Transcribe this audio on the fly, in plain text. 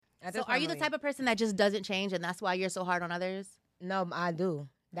So are you the type of person that just doesn't change, and that's why you're so hard on others? No, I do.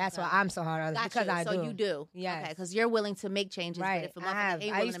 That's why I'm so hard on others, because I do. So you do. Yes. Okay, because you're willing to make changes. Right. But if a motherfucker ain't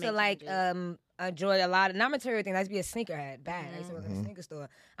I willing used to make changes, enjoy a lot of, not material things. I used to be a sneakerhead. Bad. I used to work in a sneaker store.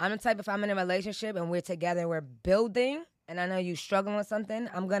 I'm the type, if I'm in a relationship and we're together and we're building, and I know you struggling with something,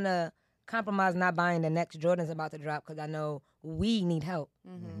 I'm going to compromise not buying the next Jordan's about to drop, because I know we need help.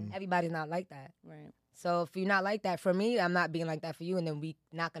 Everybody's not like that. right. So if you're not like that for me, I'm not being like that for you, and then we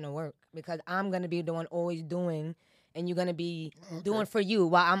not going to work, because I'm going to be the one always doing, and you're going to be doing for you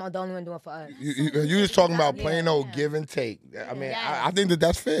while I'm the only one doing for us. You just talking about plain old give and take. I mean, I think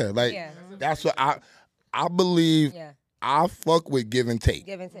that's fair. Like, that's what I believe. Yeah. I fuck with give and take.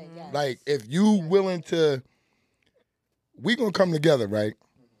 Give and take, yes. Like, if you willing to, we gonna come together, right?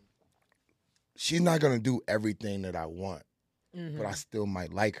 She's not gonna do everything that I want, but I still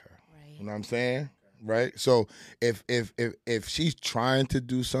might like her. Right. You know what I'm saying? Right. So if she's trying to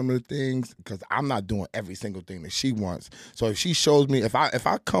do some of the things, because I'm not doing every single thing that she wants. So if she shows me, if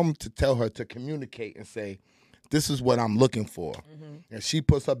I come to tell her to communicate and say, this is what I'm looking for, and she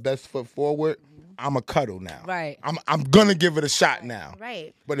puts her best foot forward, I'm a cuddle now. Right. I'm gonna give it a shot now.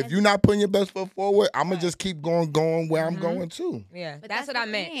 Right. But if you're not putting your best foot forward, I'm gonna just keep going where I'm going too. Yeah, But that's what I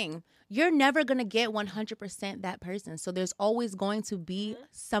meant. meant. You're never going to get 100% that person. So there's always going to be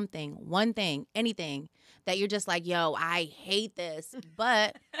something, one thing, anything that you're just like, yo, I hate this.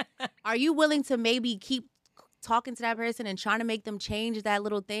 But are you willing to maybe keep talking to that person and trying to make them change that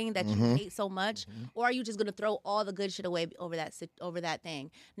little thing that you hate so much? Or are you just going to throw all the good shit away over that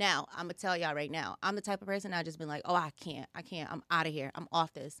thing? Now, I'm going to tell y'all right now, I'm the type of person I just been like, oh, I can't. I'm out of here. I'm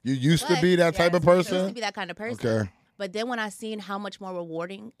off this. You used to But- be that type of I used person? to be that kind of person. Okay. But then when I seen how much more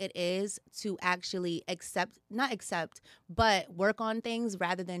rewarding it is to actually not accept, but work on things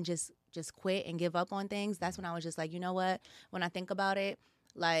rather than just quit and give up on things, that's when I was just like, you know what? When I think about it,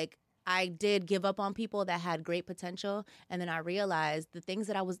 like, I did give up on people that had great potential, and then I realized the things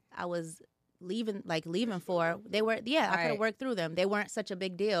that I was leaving for, they were, I could have worked through them. They weren't such a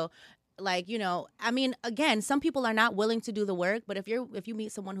big deal. Like, you know, I mean, again, some people are not willing to do the work, but if you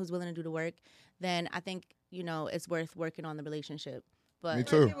meet someone who's willing to do the work, then I think, you know, it's worth working on the relationship. But Me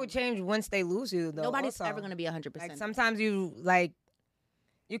too. People change once they lose you, though. nobody's also. ever going to be 100%. Like, sometimes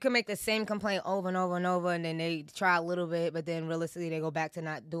you can make the same complaint over and over and over, and then they try a little bit, but then realistically they go back to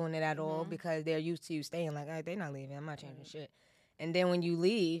not doing it at all because they're used to you staying. Like, hey, they're not leaving. I'm not changing shit. And then when you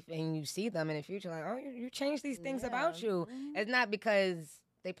leave and you see them in the future, like, oh, you changed these things about you. It's not because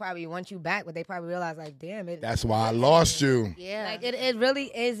they probably want you back, but they probably realize, like, damn it. That's why I lost you. Yeah. Like, it really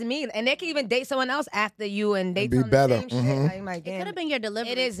is me. And they can even date someone else after you, and they And be tell them better. the same shit. Like, I'm like, It damn, could have been your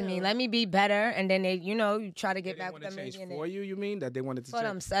delivery. it is too. me. Let me be better. And then they, you try to get They back want with to them. change and for you mean? That they wanted to for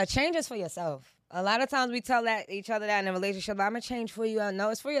change? them. Changes for yourself. A lot of times we tell each other that in a relationship. I'm gonna change for you. No,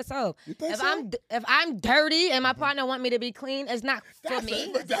 it's for yourself. You think if so? if I'm dirty and my partner want me to be clean, it's not for me.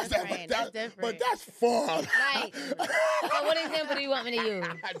 But that's different. That's different. But that's fun. Like, so what example do you want me to use?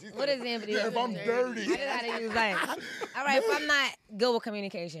 What example do you Yeah, want if me I'm to use? dirty. I just gotta use like, all right, if I'm not good with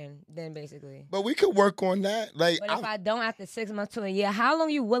communication, then basically. But we could work on that. Like, But if I don't, after 6 months to a year, how long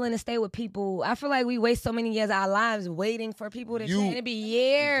you willing to stay with people? I feel like we waste so many years of our lives waiting for people to change. It'd be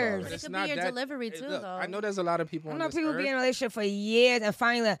years. But it It's could be not your that- delivery too, look, though. I know there's a lot of people I on know this people earth. be in a relationship for years, and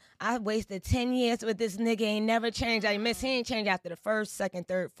finally, I wasted 10 years with this nigga, ain't never changed. He ain't changed after the first, second,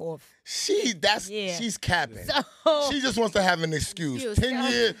 third, fourth. She's capping. So- She just wants to have an excuse.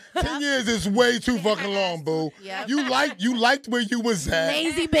 Excuse. 10 years is way too fucking long, boo. Yep. You liked where you was at.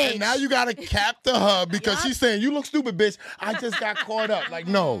 Lazy bitch. And now you gotta cap the hub because she's saying, you look stupid, bitch. I just got caught up. Like,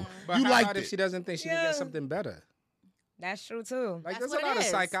 no. But You how liked about if it. she doesn't think she can get something better? That's true, too. Like, That's there's a what lot it of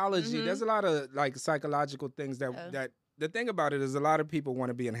is. psychology. There's a lot of like psychological things that the thing about it is a lot of people want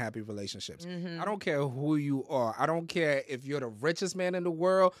to be in happy relationships. I don't care who you are. I don't care if you're the richest man in the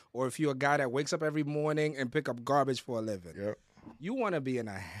world or if you're a guy that wakes up every morning and pick up garbage for a living. Yep. You want to be in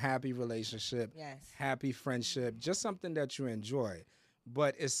a happy relationship, Yes. happy friendship, just something that you enjoy.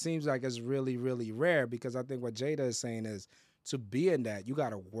 But it seems like it's really, really rare because I think what Jada is saying is to be in that, you got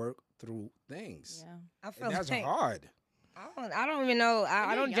to work through things. Yeah. I feel And that's like hard. I don't even know.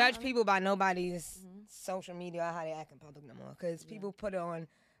 I don't judge young. people by nobody's social media or how they act in public no more. Because people put on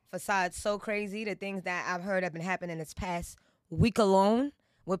facades so crazy. The things that I've heard have been happening this past week alone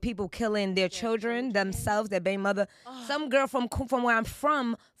with people killing their children, themselves, their baby mother. Some girl from where I'm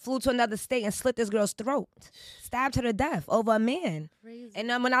from flew to another state and slit this girl's throat, stabbed her to death over a man. Crazy. And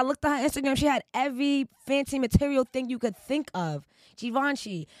then when I looked at her Instagram, she had every fancy material thing you could think of.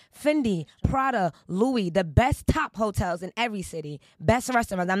 Givenchy, Fendi, Prada, Louis, the best top hotels in every city, best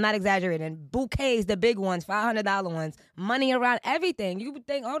restaurants, I'm not exaggerating, bouquets, the big ones, $500 ones, money around everything. You would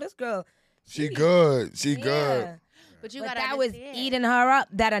think, oh, this girl. She good. She good. Yeah. But you But gotta that was understand. eating her up.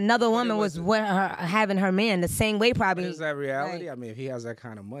 That another woman was wasn't. with her, having her man the same way, But probably. is that reality? Right. I mean, if he has that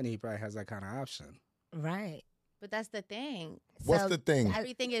kind of money, he probably has that kind of option. Right. But that's the thing. What's So, the thing?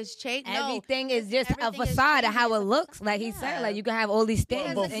 Everything is changed. Everything is just everything a is facade of changing. how it It's a looks. facade. Like he said, Yeah. like you can have all these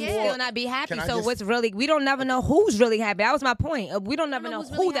things Well, and before- still not be happy. Can I So just- what's really? We don't never know who's really happy. That was my point. We don't never know know who's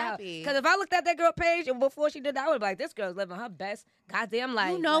who really the hell. happy. Because if I looked at that girl page and before she did that, I would be like, this girl's living her best goddamn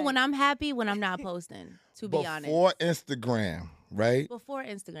life. You know like, when I'm happy when I'm not posting. To be honest. Before Instagram, right? Before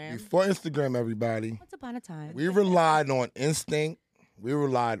Instagram. Before Instagram, everybody, Once upon a time. we relied on instinct. We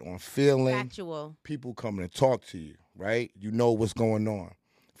relied on feeling. Factual. People coming to talk to you, right? You know what's going on.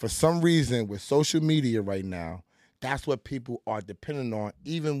 For some reason, with social media right now, that's what people are dependent on,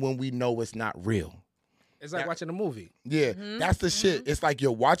 even when we know it's not real. It's like watching a movie. Yeah, that's the shit. It's like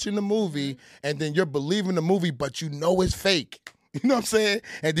you're watching the movie and then you're believing the movie, but you know it's fake. You know what I'm saying?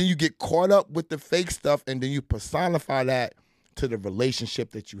 And then you get caught up with the fake stuff and then you personify that to the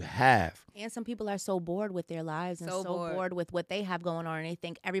relationship that you have. And some people are so bored with their lives and So so bored. bored with what they have going on. And they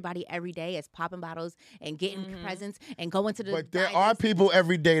think everybody every day is popping bottles and getting presents and going to the But there diners. are people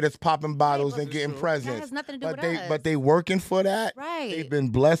every day that's popping bottles and getting presents. That has nothing to do but with they us. but they working for that. Right. They've been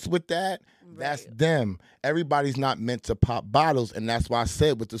blessed with that. That's them. Everybody's not meant to pop bottles, and that's why I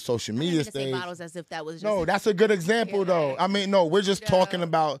said with the social I didn't media mean to say stage. bottles as if that was just No, that's a good example though. I mean, no, we're just talking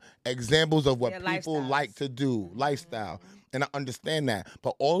about examples of what Yeah, people lifestyles. like to do, lifestyle. And I understand that.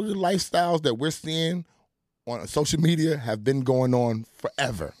 But all of the lifestyles that we're seeing on social media have been going on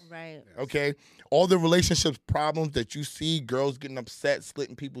forever. right. Okay? All the relationships problems that you see, girls getting upset,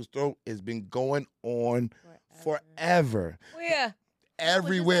 slitting people's throat, has been going on forever. Yeah.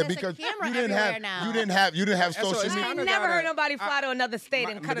 Everywhere there's a because camera you didn't everywhere have now. you didn't have So social it's I media. ain't kinda never gotta- heard nobody fly to another state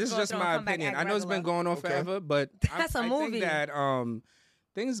and cut This a is just my opinion. I know it's been going on Okay. forever, but That's a I movie. think that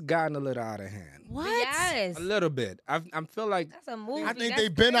things gotten a little out of hand. What? Yes. A little bit. I feel like That's a movie. I think That's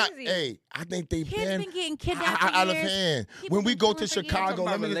they've been out. crazy. Hey, I think they've Kids been been getting kidnapped for out of years. hand. People When we been go killing to for years. Chicago, talking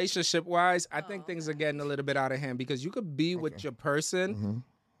let about me. relationship wise, I think things are getting a little bit out of hand because you could be with your person Mhm.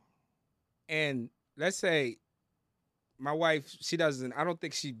 and let's say my wife, I don't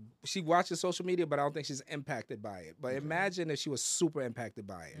think she watches social media, but I don't think she's impacted by it. But imagine if she was super impacted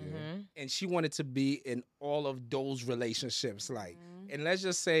by it and she wanted to be in all of those relationships. Like, and let's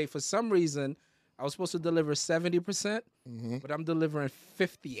just say for some reason, I was supposed to deliver 70%, but I'm delivering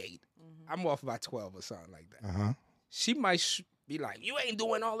 58. I'm off by 12 or something like that. Uh-huh. She might be like, you ain't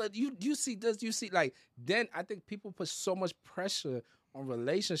doing all that. You see this, you see, like, then I think people put so much pressure on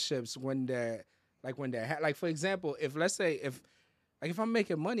relationships when they're like, for example, if let's say, if I'm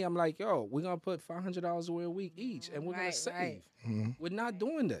making money, I'm like, yo, we're going to put $500 away a week each and we're going to Right, save. right. We're not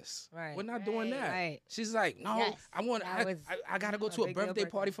doing this. Right. We're not doing that. Right. She's like, no, Yes, I got to go a to a big deal birthday breaker.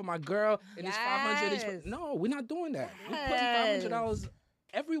 party for my girl and it's $500 each. Yes. No, we're not doing that. We're Yes. putting $500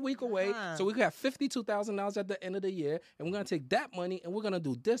 every week away, so we could have $52,000 at the end of the year, and we're gonna take that money and we're gonna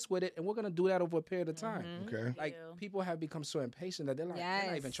do this with it, and we're gonna do that over a period of time. Okay. Like people have become so impatient that they're like, they're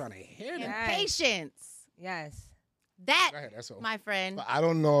not even Yes. trying to hear And that. patience. Yes. That, Go ahead, that's all. my friend. But I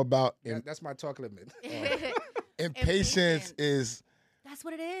don't know about That's my talk limit. impatience. Is That's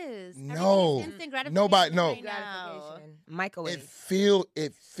what it is. No. Everything is instant gratification Nobody- no. right now. Gratification. Microwave.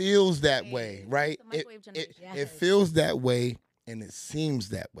 it feels that way, right? the microwave generation. It Yes. feels that way and it seems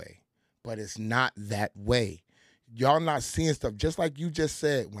that way, but it's not that way. Y'all not seeing stuff just like you just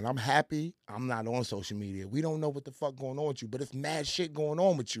said. When I'm happy, I'm not on social media. We don't know what the fuck going on with you, but it's mad shit going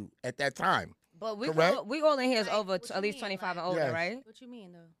on with you at that time. But Correct? we all in here is Like, over what at you least mean, 25 and like- older, Yes. right? What you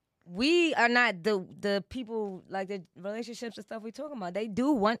mean, though? We are not the people, like the relationships and stuff we talking about. They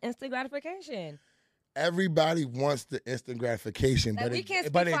do want instant gratification. Everybody wants the instant gratification, Like but we it, can't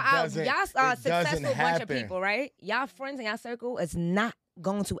speak but for it our doesn't. y'all it doesn't successful bunch of happen. people, right? Y'all friends in y'all circle is not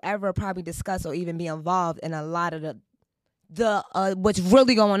going to ever probably discuss or even be involved in a lot of the what's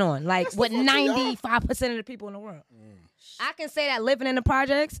really going on. Like That's the with fuck we are. 95% of the people in the world. I can say that living in the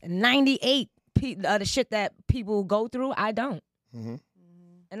projects, 98 the shit that people go through, I don't. Mhm.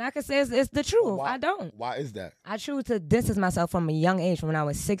 And I can say it's the truth. Why- I don't. Why is that? I choose to distance myself from a young age, from when I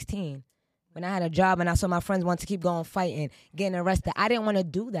was 16. When I had a job and I saw my friends want to keep going fighting, getting arrested, I didn't want to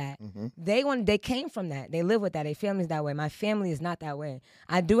do that. They came from that. They live with that. Their family's that way. My family is not that way.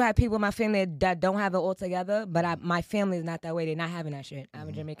 I do have people in my family that don't have it all together, but my family is not that way. They're not having that shit. I have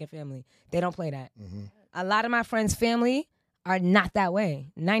a Jamaican family. They don't play that. A lot of my friends' family are not that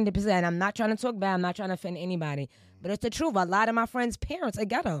way. 90%. I'm not trying to talk bad. I'm not trying to offend anybody. But it's the truth. A lot of my friends' parents are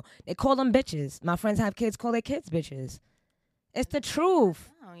ghetto. They call them bitches. My friends have kids, call their kids bitches. It's the truth.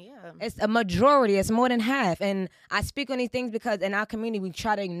 Oh, yeah. It's a majority. It's more than half. And I speak on these things because in our community, we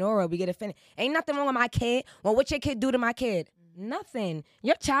try to ignore it. We get offended. Ain't nothing wrong with my kid. Well, what your kid do to my kid? Nothing.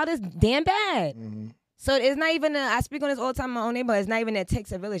 Your child is damn bad. So it's not even I speak on this all the time in my own neighborhood. It's not even that it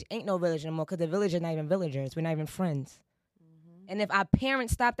takes a village. Ain't no village anymore because the village is not even villagers. We're not even friends. And if our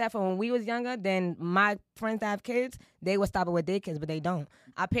parents stopped that from when we was younger, then my friends that have kids, they would stop it with their kids, but they don't.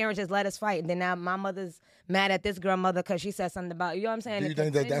 Our parents just let us fight. And then now my mother's mad at this girl mother because she said something about, you know what I'm saying? Do you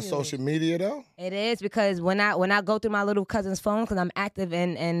think that that's social media, though? It is, because when I go through my little cousin's phone, because I'm active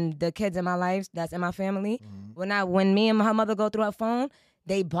in the kids in my life that's in my family, when me and her mother go through her phone,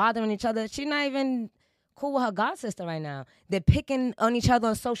 they bothering each other. She's not even cool with her god sister right now. They're picking on each other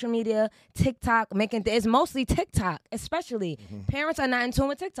on social media, TikTok, it's mostly TikTok, especially. Parents are not in tune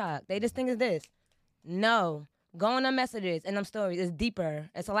with TikTok. They just think it's this. No. Go on the messages and them stories. It's deeper.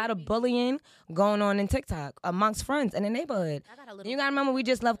 It's a lot of bullying going on in TikTok amongst friends in the neighborhood. You gotta remember, we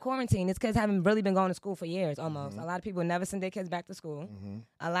just left quarantine. These kids haven't really been going to school for years, almost. A lot of people never sent their kids back to school.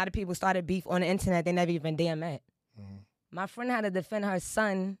 A lot of people started beef on the internet they never even damn met. My friend had to defend her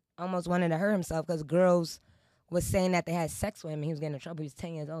son, almost wanted to hurt himself because girls was saying that they had sex with him and he was getting in trouble. He was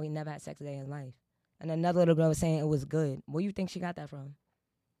 10 years old. He never had sex a day in his life. And another little girl was saying it was good. Where do you think she got that from?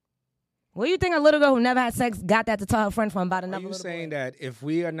 Where do you think a little girl who never had sex got that to tell her friend from about another little boy? Are you saying that if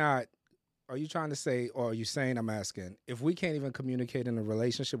we are not, are you trying to say, or are you saying, I'm asking, if we can't even communicate in a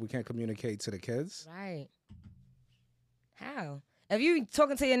relationship, we can't communicate to the kids? Right. How? If you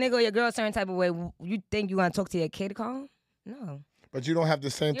talking to your nigga or your girl a certain type of way, you think you gonna talk to your kid calm? No. But you don't have the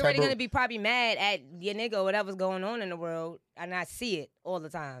same You're type already of... gonna be probably mad at your nigga or whatever's going on in the world, and I see it all the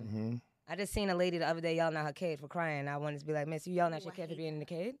time. I just seen a lady the other day yelling at her kid for crying. I wanted to be like, miss, you yelling at your kid for being a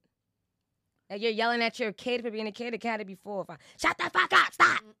kid? Like, you're yelling at your kid for being a kid? The cat had to be 4 or 5. Shut the fuck up,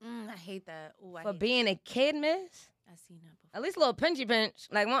 stop! I hate that. Ooh, For being a kid, miss? I've seen that before. At least a little pinchy pinch.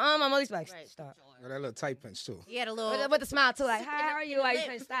 Like, my mom always like, stop. Or that little tight pinch, too. He had a little... With the smile, too. Like, hi, how are you? Why you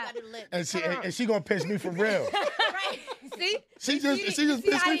saying stop? And she gonna pinch me for real. Right. See? She just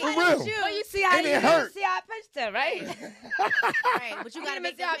pinched me for real. Well, you see how And it hurt. See how I pinched her, right? Right, but you gotta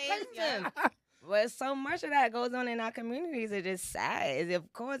make see how that I face. pinched him. Well, so much of that goes on in our communities. It's just sad.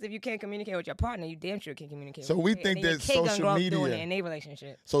 Of course, if you can't communicate with your partner, you damn sure can't communicate So with we your kid. think And your that kid gonna social grow up doing media- it in their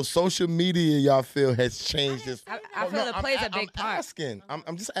relationship. So social media, y'all feel, has changed this. I feel it plays a big part.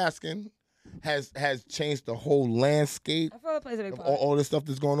 I'm just asking. Has changed the whole landscape I feel it plays a big of part. all this stuff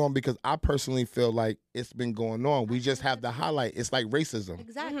that's going on, because I personally feel like it's been going on. We just have the highlight. It's like racism.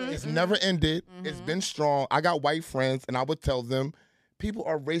 Exactly. It's never ended. It's been strong. I got white friends, and I would tell them people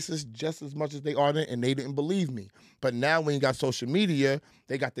are racist just as much as they are, and they didn't believe me. But now when you got social media,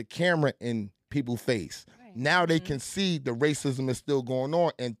 they got the camera in people's face. Now they can see the racism is still going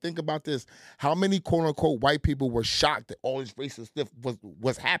on. And think about this. How many quote-unquote white people were shocked that all this racist stuff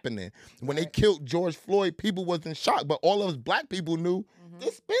was happening? When they killed George Floyd, people wasn't shocked. But all of us black people knew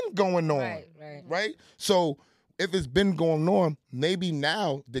it's been going on. Right? So if it's been going on, maybe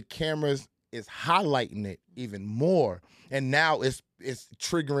now the cameras is highlighting it even more. And now it's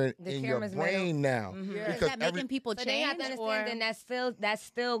triggering The in your cameras brain now. Is that making people So they have change? to Or understand then that's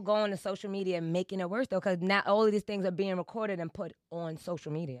still going to social media and making it worse though, because now all of these things are being recorded and put on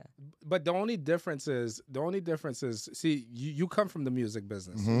social media. But the only difference is, see, you come from the music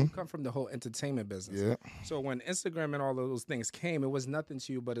business. You come from the whole entertainment business. Yeah. So when Instagram and all of those things came, it was nothing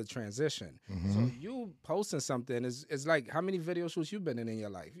to you but a transition. So you posting something is like, how many video shoots you've been in your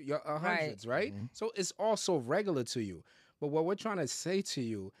life? You're hundreds, right? So it's also regular to you. But what we're trying to say to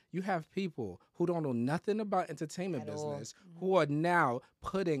you, you have people who don't know nothing about entertainment business who are now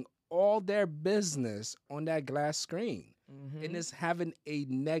putting all their business on that glass screen. And it's having a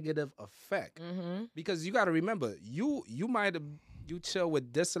negative effect. Because you got to remember, you might have, you chill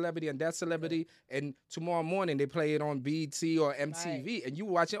with this celebrity and that celebrity, and tomorrow morning they play it on BET or MTV, and you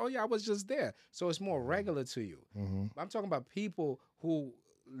watch it, oh yeah, I was just there. So it's more regular to you. I'm talking about people who...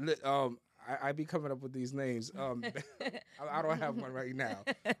 I be coming up with these names. I don't have one right now,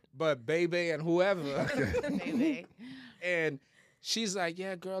 but Bebe and whoever. Bebe. And she's like,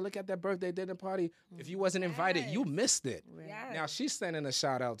 yeah, girl, look at that birthday dinner party. If you wasn't invited, you missed it. Yes. Now she's sending a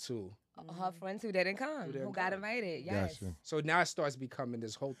shout out to her friends who didn't come, who got invited. Yes. Gotcha. So now it starts becoming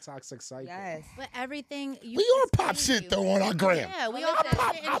this whole toxic cycle. Yes. But everything you We all pop explain shit to though you. on our gram. Yeah, we Well, all listen,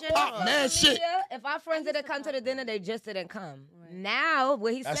 pop shit in general. Man, shit. If our friends didn't come to the dinner, they just didn't come. Now,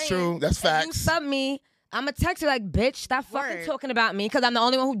 what he's That's saying, true. That's if you facts. sub me, I'm gonna text you like, bitch, stop fucking Word. talking about me because I'm the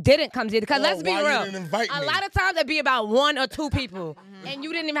only one who didn't come to you. Because Or let's be why you real, didn't invite a me? lot of times it be about one or two people, and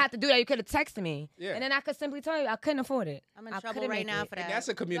you didn't even have to do that. You could have texted me, Yeah. and then I could simply tell you I couldn't afford it. I'm in I trouble couldn't right make now it. for that. And that's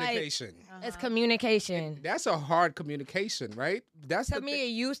a communication. It's communication. That's a hard communication, right? That's To the me, thing.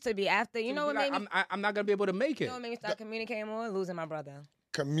 it used to be. After you know what made me. I'm not gonna be able to make You it. know what made me start communicating more? Losing my brother.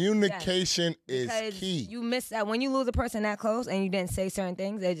 Communication is Because key. you miss that when you lose a person that close and you didn't say certain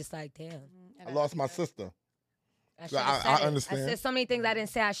things. They're just like, damn. I lost my sister. I, So should've I said it. understand. I said so many things I didn't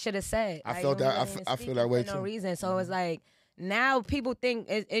say I should have said. I Like, felt when we that- I wasn't f- even I feel speaking that way for no too. reason. So it's like now people think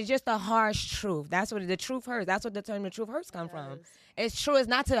it's just a harsh truth. That's what the truth hurts. That's what the term "the truth hurts" come from. It's true. It's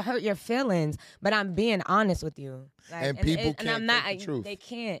not to hurt your feelings, but I'm being honest with you. Like, And people and I'm can't not. take the truth. They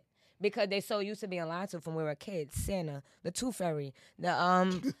can't. Because they're so used to being lied to from when we were kids. Santa, the Tooth Fairy, the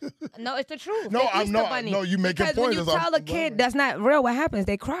no, it's the truth. No, The I'm Easter not. Bunny. No, you making because when points, you that's all- tell a kid that's not real, what happens?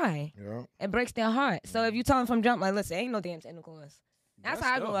 They cry. Yeah. It breaks their heart. So if you tell them from jump, like, listen, ain't no damn Santa Claus. That's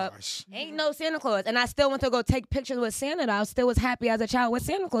how I still grew up. harsh. Ain't no Santa Claus. And I still went to go take pictures with Santa. I still was happy as a child with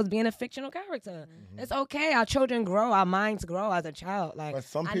Santa Claus being a fictional character. It's okay. Our children grow. Our minds grow as a child. Like, But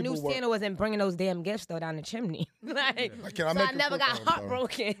some I knew people were- Santa wasn't bringing those damn gifts, though, down the chimney. Like, Can I so make I a never quick got comment? Sorry.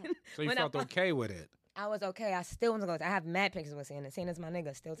 heartbroken. So you when felt okay with it. I was okay. I still want to go. I have mad pictures with Santa. Santa's my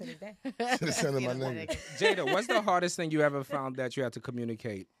nigga still to this day. Send him my nigga. Jada, what's the hardest thing you ever found that you had to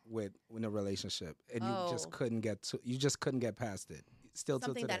communicate with in a relationship and you Oh. just couldn't get to? You just couldn't get past it. Still till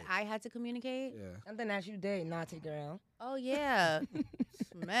Something today. that I had to communicate. Yeah. Something that you did, naughty girl. Oh yeah,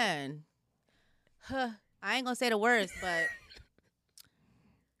 man. Huh. I ain't gonna say the words, but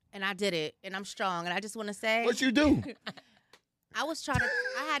and I did it, and I'm strong, and I just want to say What you do? I was trying to.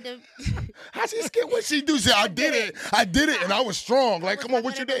 I had to. How she scared? What she do? She said, I did it, and I was strong. Like, I come was on, what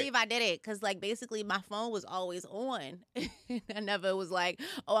not you gonna did? believe I did it because, like, basically, my phone was always on. I never was like,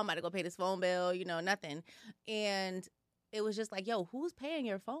 "Oh, I'm about to go pay this phone bill," nothing. And it was just like, "Yo, who's paying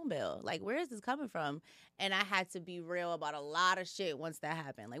your phone bill? Like, where is this coming from?" And I had to be real about a lot of shit once that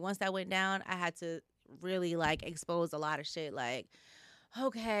happened. Like, once that went down, I had to really like expose a lot of shit. Like,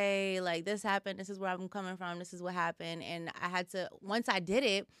 okay, like this happened. This is where I'm coming from. This is what happened. And I had to, once I did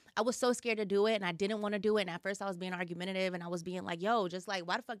it, I was so scared to do it and I didn't want to do it. And at first I was being argumentative and I was being like, yo, just like,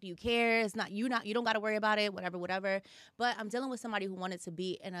 why the fuck do you care? It's not, you don't got to worry about it, whatever. But I'm dealing with somebody who wanted to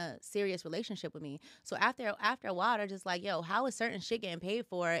be in a serious relationship with me. So after a while, they're just like, yo, how is certain shit getting paid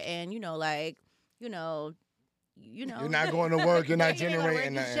for? And, You're not going to work. You're not you ain't gonna work,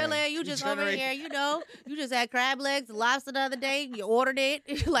 generating you nothing. chilling. You just over here, you just had crab legs, lobster the other day. You ordered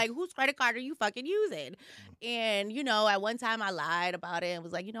it. Like, whose credit card are you fucking using? And at one time I lied about it and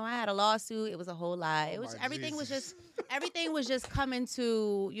was like, I had a lawsuit. It was a whole lie. Everything was just coming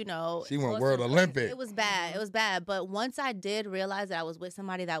to, She went World Olympic. It was bad. But once I did realize that I was with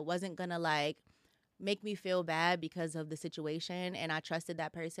somebody that wasn't gonna like make me feel bad because of the situation, and I trusted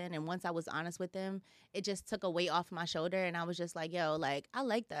that person, and once I was honest with them, it just took a weight off my shoulder, and I was just like, yo, like, I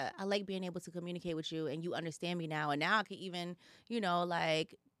like that. I like being able to communicate with you and you understand me now, and now I can even,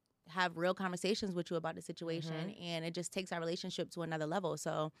 like, have real conversations with you about the situation, and it just takes our relationship to another level.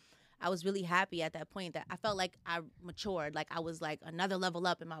 So I was really happy at that point that I felt like I matured, like I was like another level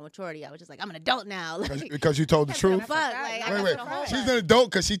up in my maturity. I was just like, I'm an adult now. Like, Because you told the truth? fuck, like, I Wait. got the whole She's an adult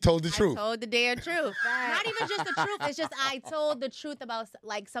because she told the I truth. told the damn truth. Not even just the truth. It's just I told the truth about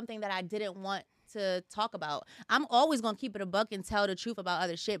like something that I didn't want to talk about. I'm always gonna keep it a buck and tell the truth about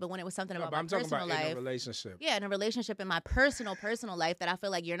other shit. But when it was something about but my I'm talking personal about in life, a relationship. yeah, in a relationship, in my personal life, that I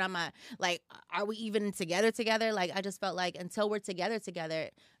feel like you're not my, like, are we even together? Like, I just felt like until we're together,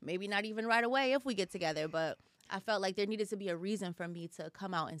 maybe not even right away if we get together, but I felt like there needed to be a reason for me to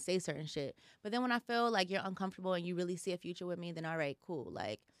come out and say certain shit. But then when I feel like you're uncomfortable and you really see a future with me, then all right, cool.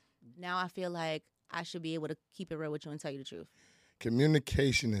 Like, now I feel like I should be able to keep it real with you and tell you the truth.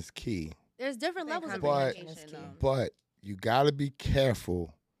 Communication is key. There's different levels of But- communication, though. But you got to be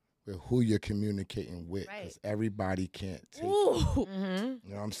careful with who you're communicating with because Right. everybody can't take it. Ooh. Mm-hmm. You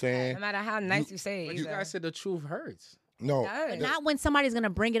know what I'm saying? No matter how nice you say it. But you either. guys said the truth hurts. No. But Not when somebody's gonna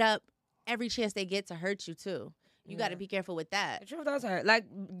bring it up every chance they get to hurt you too. You got to Yeah. be careful with The that. truth does hurt. Like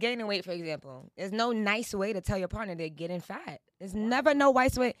gaining weight, for example. There's no nice way to tell your partner they're getting fat. There's never no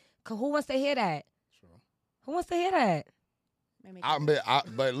nice way. 'Cause who wants to hear that? Sure. Who wants to hear that?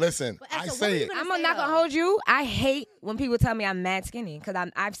 But listen, But I Esther, what say were you it. gonna I'm say, not gonna though? hold you. I hate when people tell me I'm mad skinny because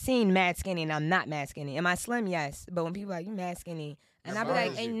I've seen mad skinny and I'm not mad skinny. Am I slim? Yes. But when people are like, you mad skinny, And I'll be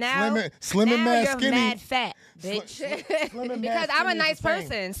like, Right. and now, Slim and now mad you're skinny. mad fat, bitch. Slim and mad Because I'm a skinny is nice the same.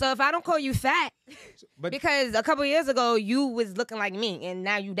 person. So if I don't call you fat, But because a couple years ago you was looking like me and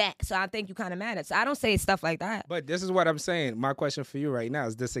now you that. So I think you kind of mad at. So I don't say stuff like that. But this is what I'm saying. My question for you right now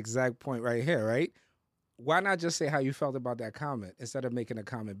is this exact point right here, right? Why not just say how you felt about that comment instead of making a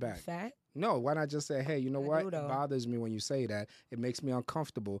comment back? Fat? No, why not just say, hey, you know I what? do, It though. bothers me when you say that. It makes me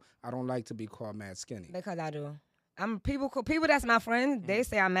uncomfortable. I don't like to be called mad skinny. Because I do. I'm people that's my friends, they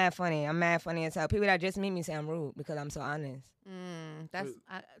say I'm mad funny. I'm mad funny as hell. People that just meet me say I'm rude because I'm so honest. That's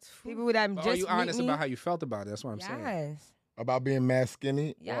People that But just are you meet honest me, about how you felt about it? That's what I'm saying. yes. About being mad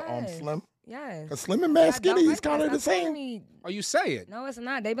skinny or Yes. slim. Yes. Cause slim and mad I don't skinny like is kind that. of the Stop calling same. me- Oh, you say it. No, it's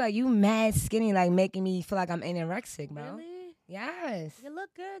not. They be like, you mad skinny, like making me feel like I'm anorexic, bro. really. Yes. You look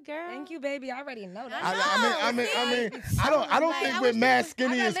good, girl. Thank you, baby. I already know that. I mean, I don't Like, think I with was mad just-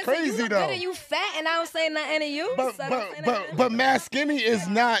 skinny I is listen, crazy you look though. Good and you fat, and I don't say nothing to you. But so don't say nothing. but mad skinny is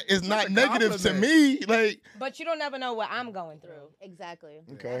not a negative to compliment. me. Like But you don't never know what I'm going through. Exactly.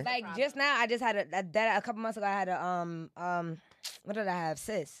 okay, Like just now, I just had a couple months ago. I had what did I have?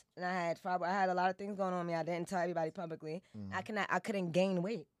 Cyst, and I had a lot of things going on with me. I didn't tell everybody publicly. I couldn't gain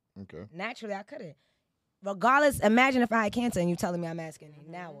weight okay. naturally. I couldn't. Regardless, imagine if I had cancer and you telling me I'm mad skinny.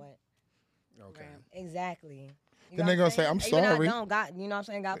 Now what? Okay. Exactly. You Then know they what gonna say, saying? "I'm Even though I sorry." don't, God, you know what I'm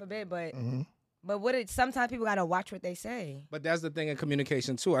saying? God forbid, but Mhm. sometimes people gotta watch what they say. But that's the thing in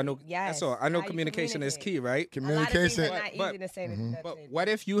communication too. I know. Yes, That's all. I know how you communication is communicate. key, right? A lot of things Communication. are not But- easy to say. But what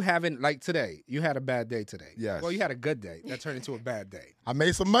if you haven't, like today, you had a bad day today? Yes. Well, you had a good day that turned into a bad day. I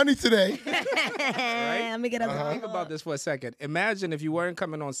made some money today. Let me get up. Think about this for a second. Imagine if you weren't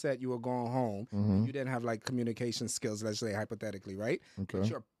coming on set, you were going home, Mm-hmm. and you didn't have like communication skills, let's say hypothetically, right? But Okay.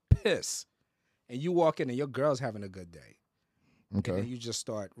 you're pissed. And you walk in and your girl's having a good day. And then Okay, you just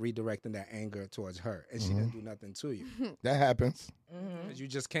start redirecting that anger towards her, and she didn't do nothing to you. that happens. Because you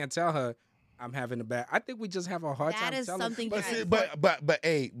just can't tell her, I'm having a bad. I think we just have a hard That time is telling. something But you see,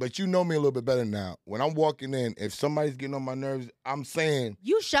 guys- but you know me a little bit better now. When I'm walking in, if somebody's getting on my nerves, I'm saying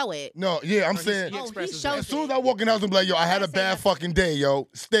You show it. no. Yeah, I'm he saying expresses shows it. as soon as it. I walk in the house, I'm like, yo, I had a Gotta say bad that. fucking day, yo.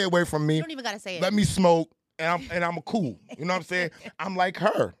 Stay away from me. You don't even gotta say it. Let me smoke. And I'm cool. You know what I'm saying? I'm like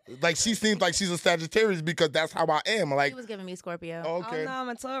her. Like she seems like she's a Sagittarius because that's how I am. Like, He was giving me Scorpio. okay. Oh no, I'm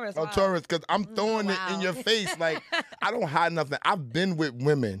a Taurus. Oh, Wow. Taurus, because I'm throwing it in wow. your face. Like, I don't hide nothing. I've been with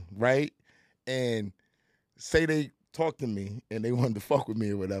women, right? And say they talk to me and they wanted to fuck with me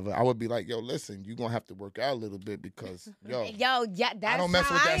or whatever. I would be like, yo, listen, you're going to have to work out a little bit because, yo, Yo, yeah, that's I don't mess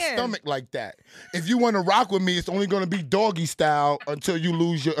how with I that am. stomach like that. If you want to rock with me, it's only going to be doggy style until you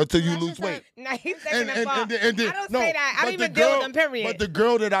lose That's lose just weight. Nah, he's taking it far. then- I don't no, say that. I but don't the even deal girl- with them, period. But the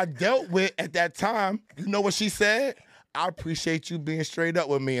girl that I dealt with at that time, you know what she said? I appreciate you being straight up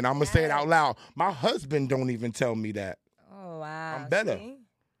with me, and I'm gonna say it out loud. My husband don't even tell me that. Oh wow, I'm better. see?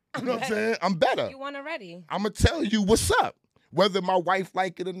 You know what I'm saying? I'm better. You won already. I'm gonna tell you what's up, whether my wife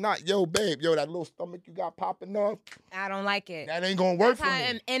like it or not. Yo, babe, yo, that little stomach you got popping up, I don't like it. that ain't gonna work That's for how I me.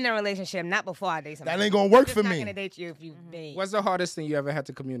 am in a relationship, not before I date somebody. That ain't gonna work Just for not me. gonna date you if you date. What's the hardest thing you ever had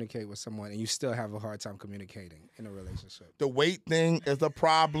to communicate with someone and you still have a hard time communicating in a relationship? The weight thing is a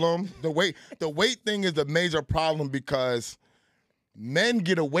problem. The weight thing is a major problem because men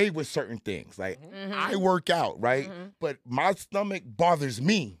get away with certain things. Like I work out, right? But my stomach bothers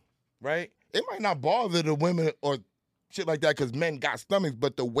me, right? It might not bother the women or shit like that because men got stomachs,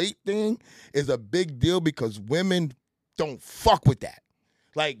 but the weight thing is a big deal because women don't fuck with that.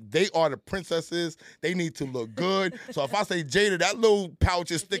 Like they are the princesses. They need to look good. So if I say Jada, that little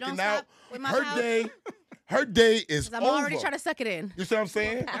pouch is If you don't sticking out. stop with my Her pouch- day is 'Cause I'm over. already trying to suck it in. You see what I'm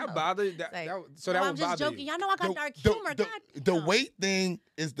saying? That bothered Like, so no, that I'm would just bother joking. you. Y'all know I got dark the, humor. the, God the damn. weight thing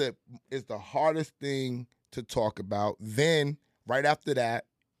is the hardest thing to talk about. Then right after that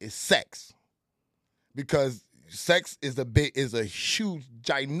is sex, because sex is a huge,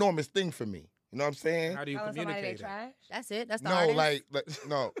 ginormous thing for me. You know what I'm saying? How do you Telling somebody they communicate it? trash? That's it. That's the No, hardest. like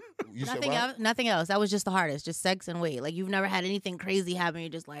no. You said Nothing what? else. Nothing else. That was just the hardest. Just sex and weight. Like you've never had anything crazy happen. You're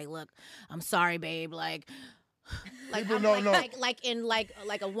just like, look, I'm sorry, babe. Like People I'm don't like, know. like in like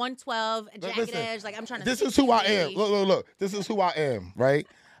a 112 jagged Listen, edge. Like I'm trying to. This stick is who to I it, am. baby. Look. This is who I am, right?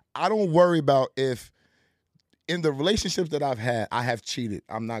 I don't worry about if in the relationships that I've had, I have cheated.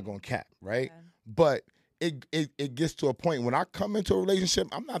 I'm not gonna cap, right? Okay. But it gets to a point when I come into a relationship,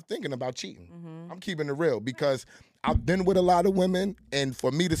 I'm not thinking about cheating. Mm-hmm. I'm keeping it real because I've been with a lot of women, and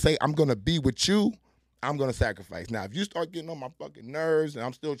for me to say I'm gonna be with you, I'm gonna sacrifice. Now, if you start getting on my fucking nerves and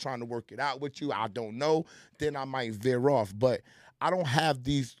I'm still trying to work it out with you, I don't know, then I might veer off. But I don't have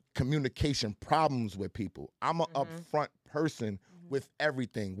these communication problems with people. I'm an upfront person with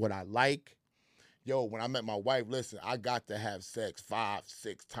everything. What I like, yo, when I met my wife, listen, I got to have sex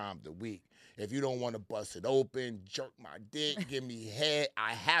 5-6 times a week. If you don't want to bust it open, jerk my dick, give me head,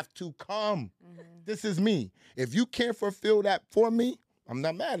 I have to come. This is me. If you can't fulfill that for me, I'm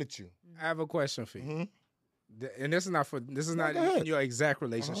not mad at you. I have a question for you. And this is not go in your exact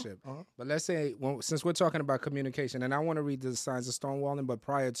relationship. But let's say, since we're talking about communication, and I want to read the signs of stonewalling, but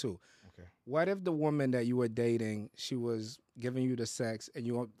prior to, what if the woman that you were dating, she was giving you the sex, and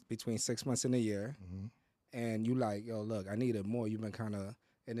you were between 6 months and a year, and you like, yo, look, I needed more. You've been kind of,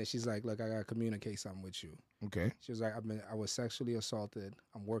 and then she's like, look, I gotta communicate something with you. Okay. She was like, I was sexually assaulted.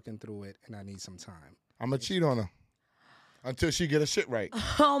 I'm working through it, and I need some time. I'm going to cheat on her until she get her shit right.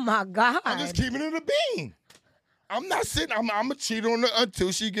 Oh, my God. I'm just keeping it a bean. I'm not sitting. I'm going to cheat on her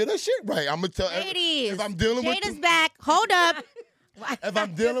until she get her shit right. I'm going to tell Ladies, if I'm dealing with Jada's back. Hold up. if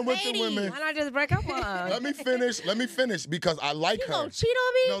I'm dealing with the women. Why not just break up on her? Let me finish because I like You her. gonna cheat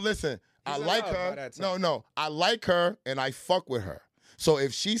on me? No, listen. I in like love by her. that time. No. I like her and I fuck with her. So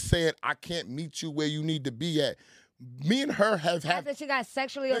if she said I can't meet you where you need to be at, me and her have had. After she got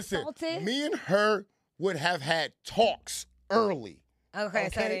sexually assaulted? Me and her would have had talks early. Okay,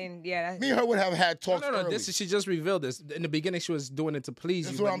 so then, yeah. Me and her would have had talks No. early. She just revealed this. In the beginning, she was doing it to please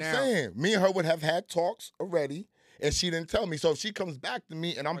That's you. what but I'm now, saying. Me and her would have had talks already, and she didn't tell me. So if she comes back to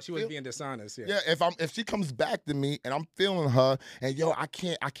me and I'm She was being dishonest. Yeah. yeah, if she comes back to me and I'm feeling her and yo, I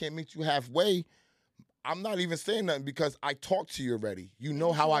can't meet you halfway, I'm not even saying nothing because I talked to you already. You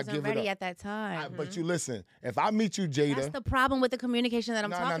know how I wasn't give it ready up. at that time. But you listen, if I meet you, Jada. That's the problem with the communication that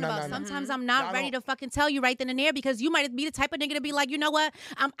I'm talking about. Sometimes I'm not ready to fucking tell you right then and there because you might be the type of nigga to be like, you know what?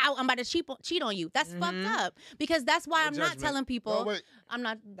 I'm out. I'm about to cheat on you. That's fucked up because that's why I'm not judgment. telling people. No, wait. I'm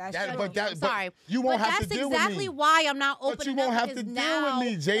not. But sorry. you won't But have to that's deal with me. exactly why I'm not opening But you up won't have because to deal now with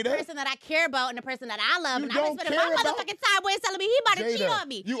me, Jada. the person that I care about and the person that I love You and I've been don't spending my care about- motherfucking time with telling me he about to Jada, cheat on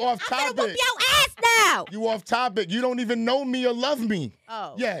me. you off I'm gonna whoop topic. your ass now. You off topic. You don't even know me or love me.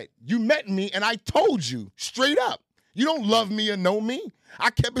 Oh. Yeah, you met me and I told you straight up. You don't love me or know me. I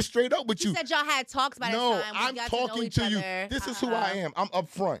kept it straight up with You you. said y'all had talks by No, that time. We I'm got to know talking each to you. other. This is who I am. I'm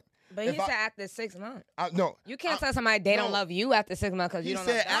upfront. But If he I- said after 6 months. No. You can't tell somebody they don't No. love you after 6 months because He you don't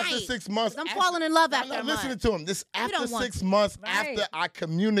said love them. after Right. 6 months. I'm after- falling in love I'm after not a month. listening to him. This after don't want 6 to. months Right. after I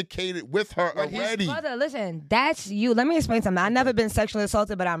communicated with her already. Brother, listen, that's you. Let me explain something. I've never been sexually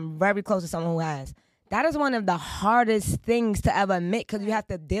assaulted, but I'm very close to someone who has. That is one of the hardest things to ever admit because you have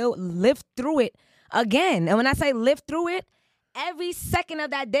to live through it again. And when I say live through it, every second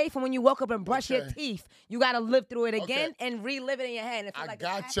of that day from when you woke up and brush your teeth, you got to live through it again and relive it in your head. And feel I like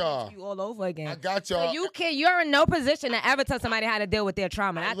got it's happening y'all. to you all over again. I got So y'all. you're in no position to ever tell somebody how to deal with their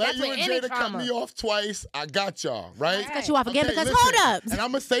trauma. Let That's you with and any Jada cut trauma. me off twice. I got y'all, right? Cut you off again because listen, hold up. And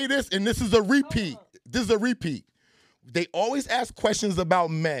I'm going to say this, and this is a repeat. This is a repeat. They always ask questions about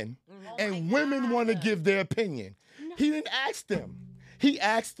men, and women want to give their opinion. He didn't ask them. He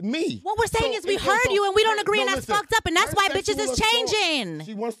asked me. What we're saying So is we it- heard so- you and we don't agree, no, and that's listen, fucked up, and that's her why bitches sexual is assault, changing.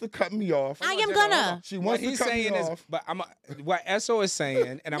 She wants to cut me off. I am Hold gonna. on. She What wants he's to cut me saying is, off. but what Esso is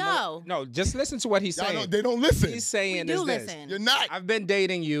saying, and No. just listen to what he's Y'all saying. know, they don't listen. He's saying We do is this. listen. You're not. I've been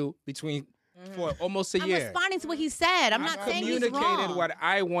dating you for almost a I'm year. responding to what he said. I'm not saying he's Communicated wrong. what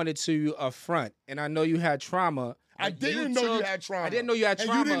I wanted to you up front, and I know you had trauma. I but didn't know you took- had trauma. I didn't know you had and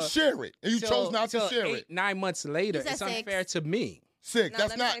trauma. you didn't share it. And you till- chose not to till share 8-9 months later. He said It's unfair 6. to me. Sick. Now, That's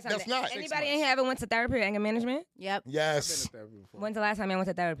let me not. tell you That's something. not. Anybody in here ever went to therapy or anger management? Yep. Yes. When's the last time you went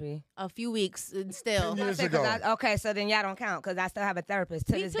to therapy? A few weeks and still. 10 years Okay, 'cause ago. okay, so then y'all don't count because I still have a therapist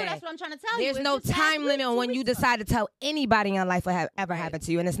to Me this too. day. That's what I'm trying to tell you. There's It's no just last time week, limit on 2 when you weeks ago. decide to tell anybody in your life what have ever happened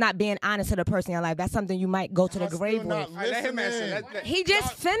to you, and it's not being honest to the person in your life. That's something you might go to the I'm grave still not with. Let him answer. listening. He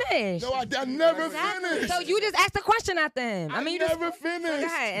just finished. No, I never Exactly. finished. So you just asked a question after him. I mean, you just never go finished.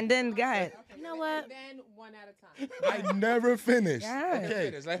 ahead and then go ahead. You know what? Then one at a time. I never finished. Yeah.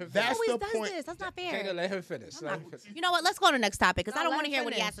 Okay, Let him finish. that's Always the does point. this. That's not fair. Jada, let him finish. Let him finish. You know what? Let's go on to the next topic because No, I don't let want to him hear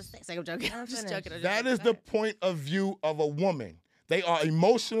what he has finish. to say. I'm joking. I'm just finish. joking. That is the point of view of a woman. They are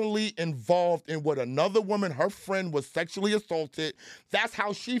emotionally involved in what another woman, her friend, was sexually assaulted. That's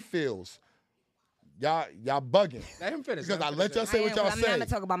how she feels. Y'all bugging. Let him finish. Because I him let y'all finish. say what y'all I'm say. gonna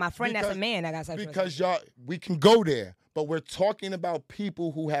talk about my friend that's a Because- man that got sexual assault. Because y'all, we can go there, but we're talking about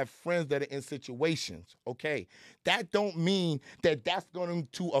people who have friends that are in situations, okay? That don't mean that that's going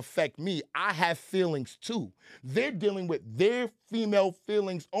to affect me. I have feelings too. They're dealing with their female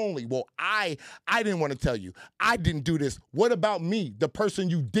feelings only. Well, I didn't want to tell you. I didn't do this. What about me, the person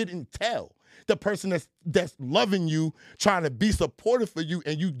you didn't tell? The person that's loving you, trying to be supportive for you,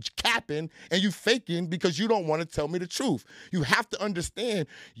 and you capping and you faking because you don't want to tell me the truth. You have to understand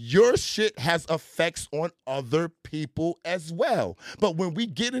your shit has effects on other people as well. But when we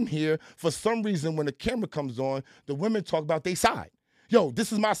get in here, for some reason, when the camera comes on, the women talk about their side. Yo,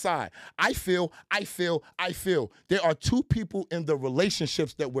 this is my side. I feel. There are two people in the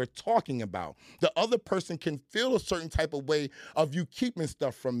relationships that we're talking about. The other person can feel a certain type of way of you keeping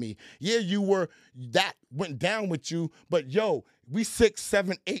stuff from me. Yeah, that went down with you, but yo, we 6,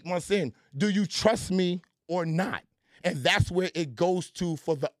 7, 8 months in. Do you trust me or not? And that's where it goes to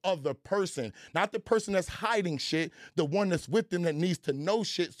for the other person. Not the person that's hiding shit, the one that's with them that needs to know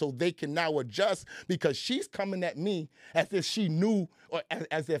shit so they can now adjust, because she's coming at me as if she knew, or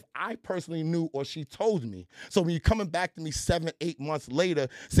as if I personally knew, or she told me. So when you're coming back to me 7, 8 months later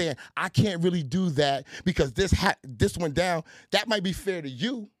saying, I can't really do that because this went down, that might be fair to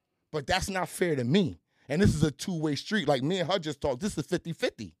you, but that's not fair to me. And this is a two-way street. Like me and her just talked, this is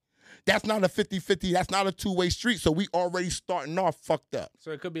 50-50. That's not a 50-50. That's not a two-way street. So we already starting off fucked up.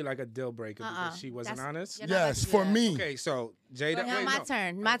 So it could be like a deal breaker because she wasn't honest? Yes, for me. Okay, so Jada.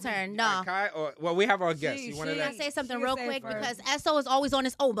 My turn. No. Kai, we have our guest. Can I say something real quick? Because SO is always on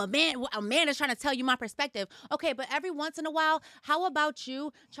this, but a man is trying to tell you my perspective. Okay, but every once in a while, how about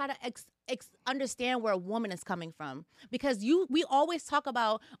you try to understand where a woman is coming from? Because we always talk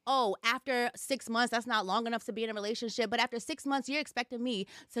about, after 6 months, that's not long enough to be in a relationship. But after 6 months, you're expecting me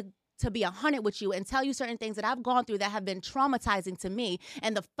to be 100 with you and tell you certain things that I've gone through that have been traumatizing to me.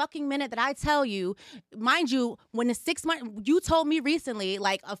 And the fucking minute that I tell you, mind you, when the 6 months, you told me recently,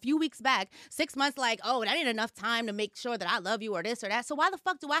 like a few weeks back, 6 months, like, that ain't enough time to make sure that I love you or this or that. So why the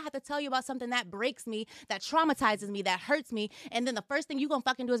fuck do I have to tell you about something that breaks me, that traumatizes me, that hurts me? And then the first thing you gonna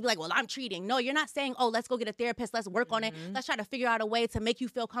fucking do is be like, well, I'm cheating. No, you're not saying, let's go get a therapist, let's work on it, let's try to figure out a way to make you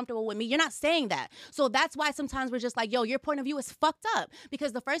feel comfortable with me. You're not saying that. So that's why sometimes we're just like, your point of view is fucked up,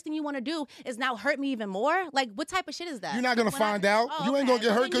 because the first thing you want to do is now hurt me even more. Like, what type of shit is that? You're not gonna find out. You ain't gonna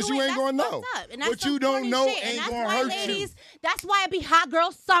get hurt because you ain't gonna know. What you don't know ain't gonna hurt you. That's why it be hot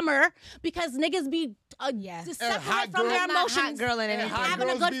girl summer, because niggas be separate from their emotions. Having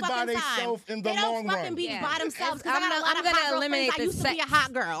a good fucking time. They don't fucking be by themselves. I'm gonna eliminate the used to be a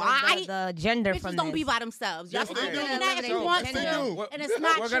hot girl. The gender from this. Bitches don't be by themselves. Y'all can do that if you want to, and it's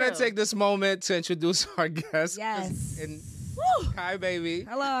not true. We're gonna take this moment to introduce our guest. Yes. Kai Baby.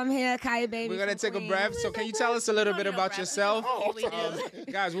 Hello, I'm here, Kai Baby. We're going to take a breath. So can you tell us a little bit about yourself?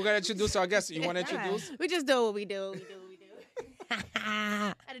 Guys, we're going to introduce our guest. You want to introduce? We just do what we do.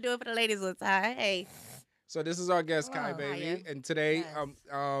 I had to do it for the ladies one time. Hey. So this is our guest, Kai Baby. And today,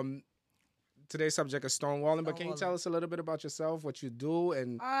 today's subject is stonewalling. But can you tell us a little bit about yourself, what you do?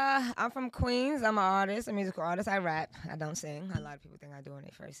 And I'm from Queens. I'm an artist, a musical artist. I rap. I don't sing. A lot of people think I do when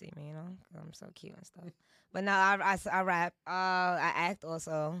they first see me, because I'm so cute and stuff. But no, I rap. I act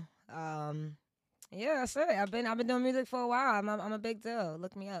also. That's it. I've been doing music for a while. I'm a big deal.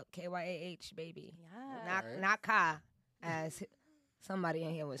 Look me up. KYAH, baby. Yeah. Not Kai, as somebody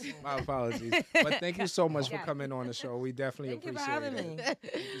in here was saying. My apologies. But thank you so much for coming on the show. We definitely appreciate it. Thank you for having me.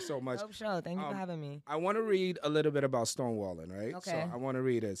 Thank you so much. Dope show. Thank you for having me. I want to read a little bit about stonewalling, right? Okay. So I want to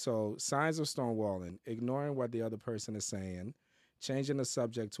read it. So, signs of stonewalling: ignoring what the other person is saying, changing the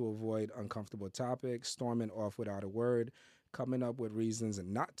subject to avoid uncomfortable topics, storming off without a word, coming up with reasons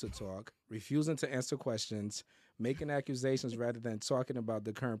not to talk, refusing to answer questions, making accusations rather than talking about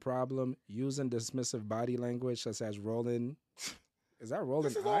the current problem, using dismissive body language such as rolling. Is that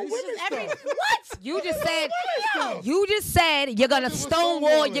rolling eyes? What? You just said you're gonna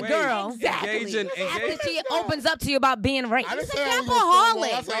stonewall your girl. Exactly. After she opens up to you about being raped. It's a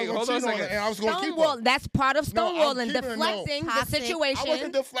capaholic. Wait, hold on a second. I was gonna Stonewall. That's part of stonewalling, deflecting the situation. I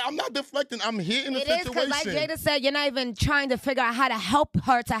wasn't I'm not deflecting. I'm hitting the situation. It is because, like Jada said, you're not even trying to figure out how to help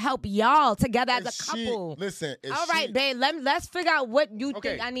her, to help y'all together as a couple. Listen. All right, babe. Let's figure out what you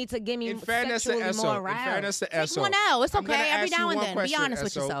think I need to give me sexually more aroused. In fairness to Esso. Take one out. It's okay. Every now and then. Be honest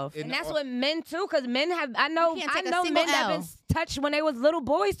with yourself. And that's what men too, because men have. I know men that have been touched when they was little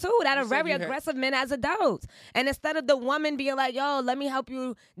boys too, that are very aggressive men as adults. And instead of the woman being like, "Yo, let me help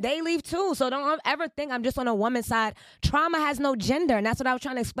you," they leave too. So don't ever think I'm just on a woman's side. Trauma has no gender, and that's what I was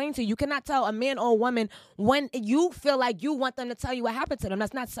trying to explain to you. You cannot tell a man or a woman when you feel like you want them to tell you what happened to them.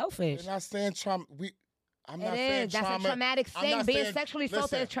 That's not selfish. You're not saying trauma. That's a traumatic thing. Being sexually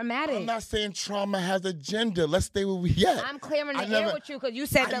assaulted is traumatic. I'm not saying trauma has a gender. Let's stay where we at. I'm clearing the air with you because you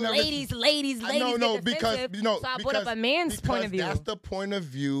said ladies. No, because so I put up a man's point of view. That's the point of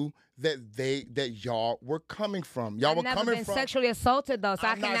view that y'all were coming from. Y'all were I've never coming been from sexually assaulted though, so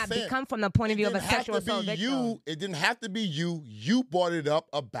I'm I not cannot saying- become from the point of view of a didn't have sexual to be assault victim. you. It didn't have to be you. You brought it up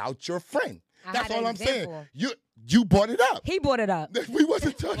about your friend. I That's had an all I'm saying. example. You brought it up. He brought it up. We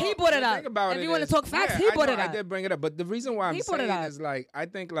wasn't talking. He brought it The up. thing about If it you want to is- talk facts, yeah, he brought I it know, up. I did bring it up, but the reason why I'm He brought it saying up. is like I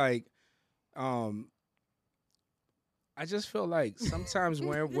think like, I just feel like sometimes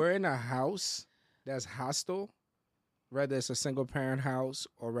when we're in a house that's hostile, whether it's a single parent house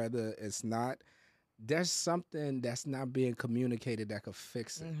or whether it's not, there's something that's not being communicated that could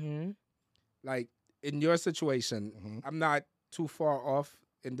fix it. Mm-hmm. Like in your situation, I'm not too far off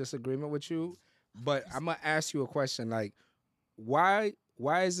in disagreement with you, but I'm gonna ask you a question. Like, why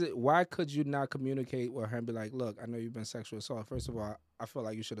could you not communicate with her and be like, look, I know you've been sexual assault. First of all, I feel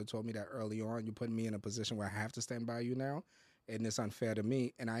like you should have told me that early on. You're putting me in a position where I have to stand by you now, and it's unfair to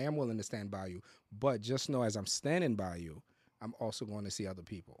me, and I am willing to stand by you. But just know as I'm standing by you, I'm also going to see other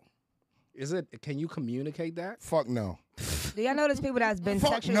people. Can you communicate that? Fuck no. Do y'all notice people that's been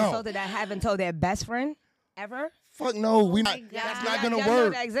Fuck sexually no. assaulted that haven't told their best friend ever? Fuck no. We my not. God. That's not gonna Y'all know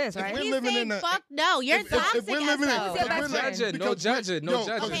work. that exists, If right? we're He's living saying in a fuck no. You're if toxic. we're living in Who's your best friend? Judging, no judging, no Yo, 'cause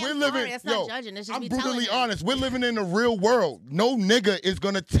judging. Okay, we're I'm living. sorry, that's not yo, judging, it's just I'm me brutally telling you. honest. We're living in the real world. No nigga is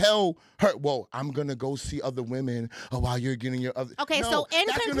gonna tell her, "Well, I'm gonna go see other women while you're getting your other." Okay, No, so in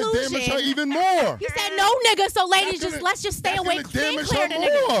that's gonna damage her conclusion- even more. He said no, nigga. So ladies, That's let's just stay that's away. gonna Stay damage clear her of the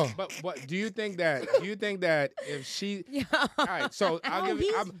nigga. more. But do you think that if she all right, so I'll No, give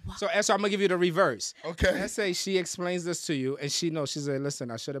you he's- so I'm gonna give you the reverse. Okay. Let's say she explains this to you and she knows, she said, listen,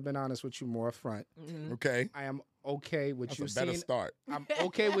 I should have been honest with you more up front. Okay. I am okay with That's you a better seeing start. I'm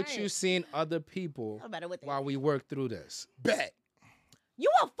okay with you seeing other people No matter what they while we work through this. Bet. You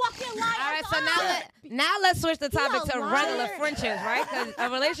a fucking liar. All right, so now let's switch the topic a to liar. regular friendships, right? Because a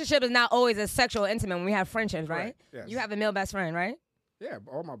relationship is not always as sexual intimate when we have friendships, right? Correct, yes. You have a male best friend, right? Yeah,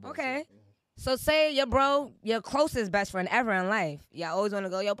 all my boys. Okay. So say your closest best friend ever in life, y'all always want to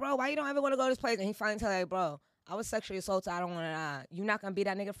go, yo, bro, why you don't ever want to go to this place? And he finally tell you, bro, I was sexually assaulted. I don't want to. You not gonna be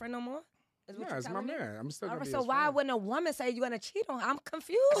that nigga friend no more? Is what Yeah, you it's my telling me? man. I'm still All gonna right, be so his why friend. wouldn't a woman say you're gonna cheat on her? I'm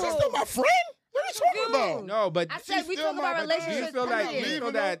confused. That's still my friend. What are you talking about? No, but I said we still talk about my- but do you relationships. feel like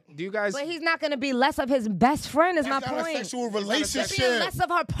period. do you guys But he's not gonna be less of his best friend. Is That's my not point. a sexual Being relationship. less of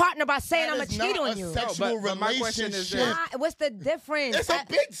her partner by saying That I'm is gonna cheat not on a you. sexual but my question is relationship. What's the difference? It's a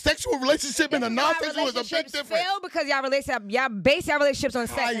big sexual relationship and a This is why non-sexual is a big relationships difference. fail because y'all base y'all relationships on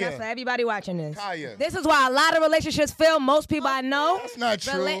sex, and Kaya. that's for everybody watching this. Kaya. This is why a lot of relationships fail. Most people I know. That's not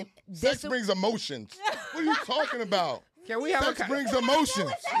true. this Sex brings emotions. What are you talking about? Can we have Sex a brings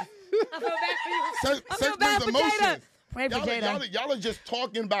emotions. I feel bad for you. Sex, I sex feel bad brings for Jada. emotions. Pray for Jada. Y'all are just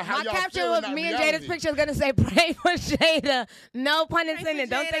talking about how My y'all caption feel of in me and reality. Jada's picture is gonna say "Pray for Jada." No pun intended.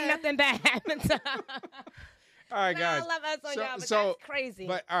 Don't think Jada. nothing bad happened to her. all right, Nah, guys. I love us on So- y'all, but so- that's crazy.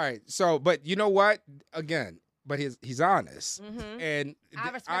 But all right, so but you know what? Again, but he's honest, Mhm. and I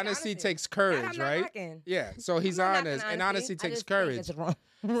respect honesty honesty. takes That courage, I'm not right? knocking. Yeah. So he's I'm not knocking honest, and honesty I takes just think courage. it's wrong.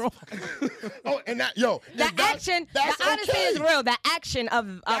 Oh, and that, yo, The and that- action, that's the honesty okay. is real. The action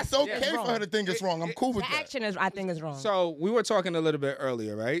of That's okay is for wrong. her to think it's wrong. I'm cool with The that. action is, I think, is wrong. So we were talking a little bit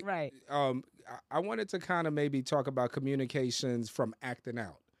earlier, right? Right. I wanted to kind of maybe talk about communications from acting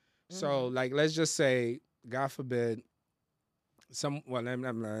out. So, like, let's just say, God forbid, I'm not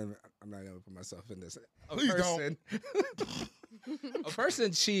gonna put myself in this. Please don't. A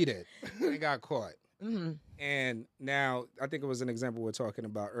person cheated and got caught. Mhm. And now, I think it was an example we were talking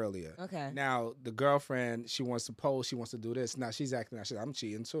about earlier. Okay. Now, the girlfriend, she wants to pose, she wants to do this. Now, she's acting out. She's like, I'm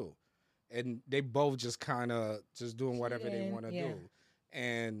cheating too. And they both just kind of just doing whatever they Cheating, want to yeah. do.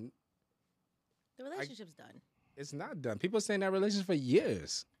 And The relationship's done. it's not done. People stay in that relationship for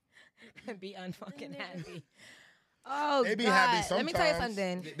years. Be unfucking happy. Oh, They be God. happy Let me tell you sometimes.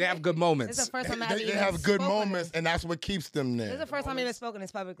 something. They have good This moments. is the first time I've They even have good spoken moments, this. and that's what keeps them This is there. the first time I've even spoken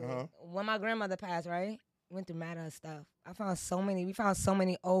this publicly. Uh-huh. When my grandmother passed, right? Went through matter of stuff. We found so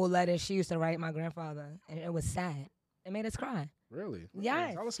many old letters she used to write my grandfather, and it was sad. It made us cry. Really?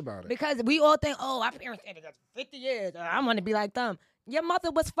 Yes. Tell us about it. Because we all think, oh, our parents did it for 50 years. I want to be like them. Your mother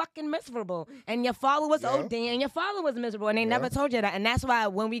was fucking miserable, and your father was Yeah. OD, and your father was miserable, and they never told you that. And that's why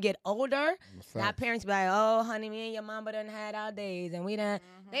when we get older, our parents be like, oh, honey, me and your mama done had our days, and we done.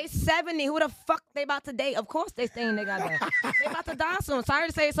 They 70. Who the fuck they about to date? Of course they staying together. They about to die soon. Sorry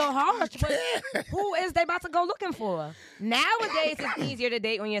to say it so harsh, but who is they about to go looking for? Nowadays, it's easier to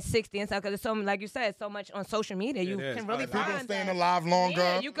date when you're 60 and stuff because it's so, like you said, so much on social media. You is. can really People find staying that. alive longer.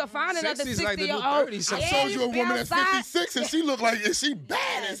 Yeah, you can find another 60's like the new 60-year-old. 30s. I showed you a woman that's 56 and she looked like she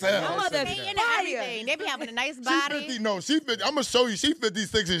bad as Your hell. mother's Skating and fire. everything. They be having a nice She body. 50. No, she 50. I'm gonna show you. She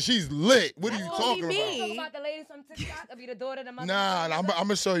 56 and she's lit. What are you That's talking only about? me. Talk about the ladies from TikTok. I'll be the daughter, the mother. Nah, I'm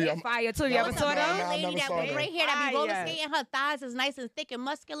gonna show you. They I'm, fire too. You No, ever no, saw no, them? no. I lady never that saw with that. gray hair that be roller Fire. skating, her thighs is nice and thick and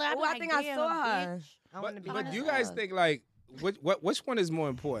muscular. I be Oh, I like, think I damn, saw her. bitch. I want to be. But her. do you guys think like which one is more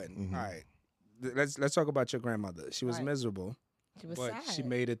important? Mm-hmm. All right, let's talk about your grandmother. She was Right. miserable, She was but sad. she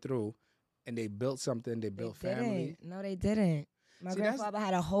made it through, and they built something. They They built family. didn't. No, they didn't. My See, that's- grandfather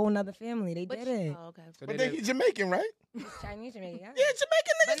had a whole nother family. They But- didn't. Oh, okay. So but they then didn't- he's Jamaican, right? Chinese Jamaican. Yeah. Yeah,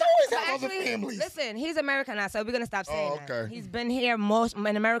 Jamaican niggas But always but have other actually, families. Listen, he's American now, so we're gonna stop saying Oh, okay. that. He's been here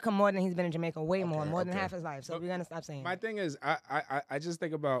in America more than he's been in Jamaica, way more than okay. half his life. So But we're gonna stop saying. My that. thing is, I just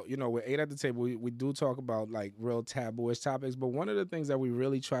think about, we're 8 at the table. We do talk about like real taboo-ish topics, but one of the things that we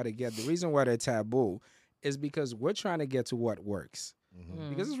really try to get, the reason why they're taboo is because we're trying to get to what works.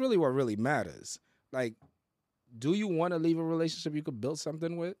 Because it's really what really matters. Like, do you want to leave a relationship you could build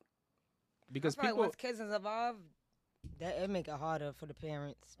something with? Because I feel like people, once kids is involved, that it make it harder for the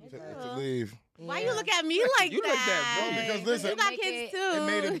parents. To leave. Why Yeah. you look at me like You look that? that- No, because listen, you got Make kids it-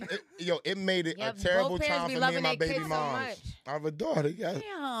 too. It made it Yep, a terrible both parents time be for me loving and my their baby kids so moms. much. I have a daughter. Yeah.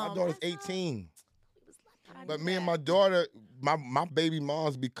 Damn, My daughter's that's 18. not- But me and my daughter, my baby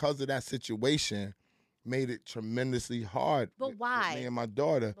moms, because of that situation, made it tremendously hard. But with why? me and my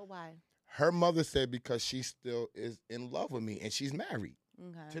daughter. But why? Her mother said because she still is in love with me and she's married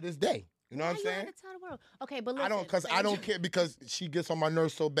Okay. to this day. You know what I'm Why you saying? had to tell the world? Okay, but listen, I don't, cause I don't care because she gets on my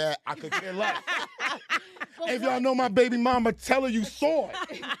nerves so bad. I could care less. But If what- y'all know my baby mama, tell her you saw it.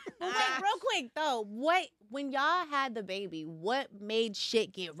 But wait, real quick though, when y'all had the baby, what made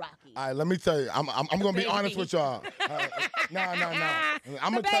shit get rocky? All right, let me tell you. I'm gonna be baby. honest with y'all. Nah.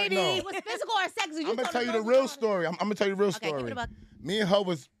 I'm gonna The tell you. No. It was physical or sex? I'm gonna tell you the real story. I'm gonna tell you the real Okay, give story. it a buck. Me and her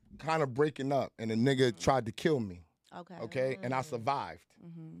was kind of breaking up, and the nigga tried to kill me. Okay. Okay, and I survived,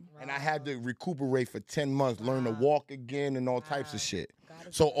 Mm-hmm. and I had to recuperate for 10 months, learn to walk again, and all types of shit.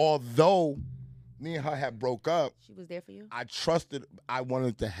 Gotta So although me and her had broke up, She was there for you. I trusted. I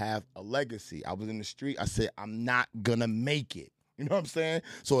wanted to have a legacy. I was in the street. I said, I'm not gonna make it. You know what I'm saying?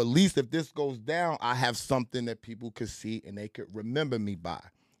 So at least if this goes down, I have something that people could see and they could remember me by.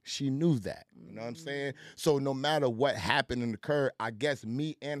 She knew that. You know what I'm saying? So no matter what happened and occurred, I guess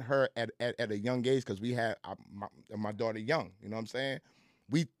me and her at a young age, because we had my daughter young. You know what I'm saying?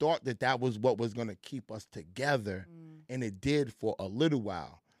 We thought that was what was gonna keep us together, and it did for a little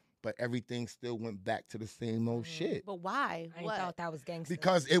while. But everything still went back to the same old shit. But why? I What? thought that was gangster.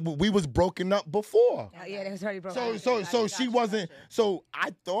 Because we was broken up before. Yeah, that was already broken. So she wasn't. So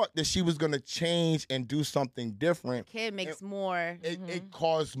I thought that she was gonna change and do something different. Kid makes more. It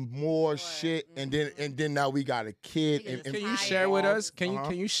caused more shit, and then now we got a kid. Niggas And can you I share with know. us?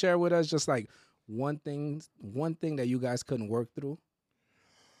 Can you share with us just like one thing that you guys couldn't work through?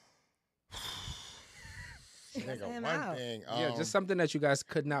 nigga, him one out. thing. Yeah, just something that you guys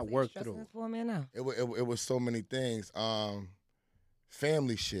could not work through. For me now. It was so many things.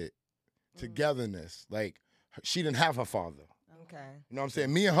 Family shit, togetherness. Like she didn't have her father. Okay. You know what I'm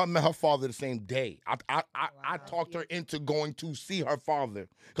saying? Me and her met her father the same day. I talked her into going to see her father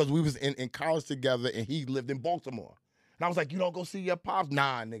because we was in college together and he lived in Baltimore. And I was like, you don't go see your pops?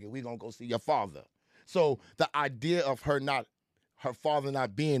 Nah, nigga, we gonna go see your father. So the idea of her father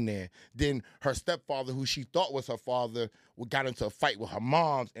not being there, then her stepfather, who she thought was her father, got into a fight with her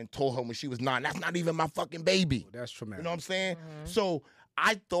moms and told her when she was 9, that's not even my fucking baby. That's traumatic. You know what I'm saying? So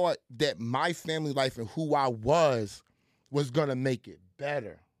I thought that my family life and who I was gonna make it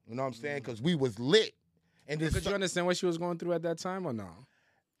better. You know what I'm saying? Because we was lit. And this Could you understand what she was going through at that time or no?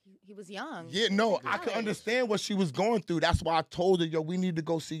 He was young. yeah, no, I could understand what she was going through. That's why I told her, yo, we need to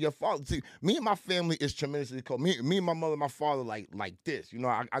go see your father. See, me and my family is tremendously close. Me and my mother, my father, like this. You know,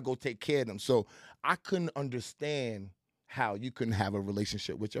 I go take care of them. So I couldn't understand how you couldn't have a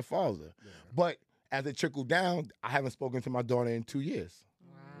relationship with your father. Yeah. But as it trickled down, I haven't spoken to my daughter in 2 years.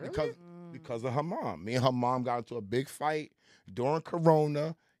 Because of her mom. Me and her mom got into a big fight during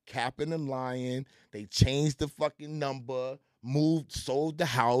Corona, capping and lying. They changed the fucking number, moved, sold the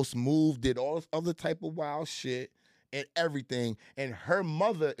house, moved, did all this other type of wild shit and everything. And her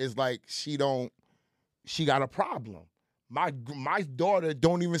mother is like, she got a problem. My daughter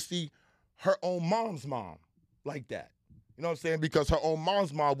don't even see her own mom's mom like that. You know what I'm saying? Because her own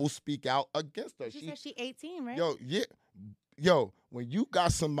mom's mom will speak out against her. She said she 18, right? Yo, when you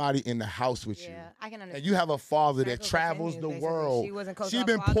got somebody in the house with you, Yeah, I can understand. and you have a father that Cycle travels continues, the basically. world, She wasn't close she to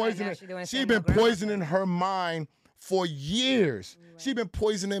been her father, and now poisoning. she doing She same been with grandmother. poisoning her mind for years. She been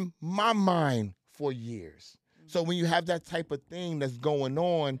poisoning my mind for years. So when you have that type of thing that's going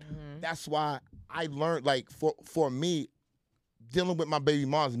on, that's why I learned. Like for me, dealing with my baby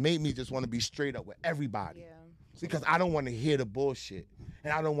moms made me just want to be straight up with everybody. Yeah. Because I don't want to hear the bullshit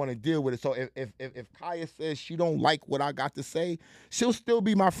and I don't want to deal with it. So if Kaya says she don't like what I got to say, she'll still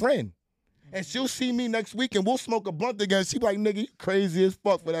be my friend. And she'll see me next week and we'll smoke a blunt again. She be like, nigga, you crazy as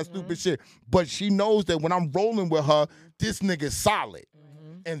fuck for that stupid shit. But she knows that when I'm rolling with her, this nigga's solid.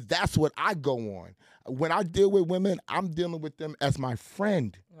 And that's what I go on. When I deal with women, I'm dealing with them as my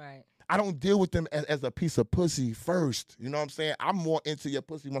friend. Right. I don't deal with them as a piece of pussy first. You know what I'm saying? I'm more into your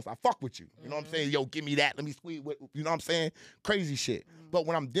pussy once I fuck with you. You know what I'm saying? Yo, give me that. Let me squeeze with, you know what I'm saying? Crazy shit. But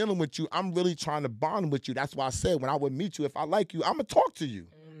when I'm dealing with you, I'm really trying to bond with you. That's why I said when I would meet you, if I like you, I'm going to talk to you.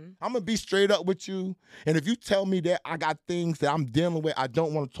 I'm going to be straight up with you. And if you tell me that I got things that I'm dealing with I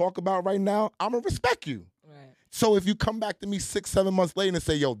don't want to talk about right now, I'm going to respect you. So if you come back to me 6-7 months later and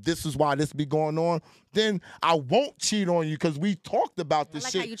say, yo, this is why this be going on, then I won't cheat on you because we talked about this I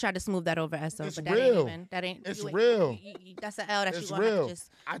like shit. how you tried to smooth that over, Esso, It's but that real. ain't even. That ain't. It's you ain't- real. That's an L that It's you gonna have real. to just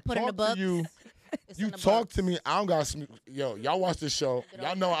I put in the talk books. to you. It's You in the talk books. to me. I don't got. Yo, y'all watch this show.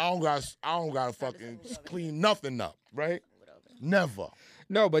 Y'all know I don't got to fucking clean nothing up, right? Never.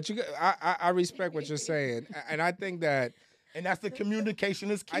 No, but I respect what you're saying, and I think that And that's the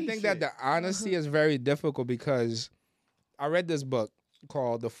communication is key. I think that the honesty is very difficult because I read this book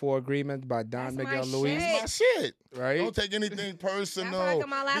called The Four Agreements by Don That's Miguel my Luis. shit. my shit. Right? Don't take anything personal. That's like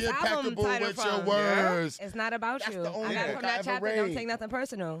my last Be album impeccable title with from. your words. It's not about That's you. the only I got it book from I that ever chapter. Don't read. take nothing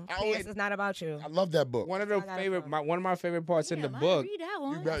personal. I always- P.S. It's not about you. I love that book. One of the I got it favorite, from. one of my favorite parts in the Damn, I book. read that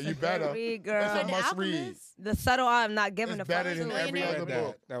one. You better. Read, That's girl. a The must read. Alchemist? The subtle art of not giving It's a fuck. better than to every it. I other read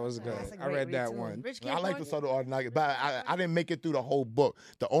book. that. That was good. That's a I great read read, that too. one. Rich Kid I like Poor the subtle art, but I didn't make it through the whole book.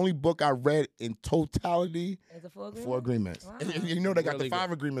 The only book I read in totality, Is it Four Four Agreements. Wow. And you know they got Really the 5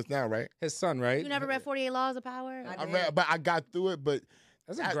 good. agreements now, right? His son, right? You never read 48 Laws of Power? I I did. read, but I got through it. But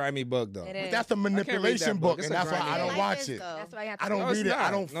That's a grimy book, though. It but is. that's a read that manipulation book. book, It's and a that's why grimy I don't book. watch Life is, it. though. That's why you have to I don't No, it's read it. I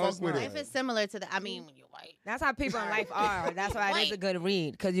not. don't No, it's fuck with not. it. If it's similar to the, I mean, when you're white. That's how people in life are. That's why it is a good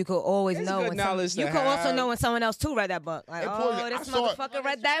read because you could always It's know good when knowledge you to could also have. know when someone else too read that book. Like, It oh, poisoned- this I saw it- motherfucker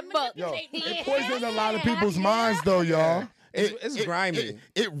read that book. Yo, Take me it poisoned a lot of in. people's minds, though, y'all. It's grimy.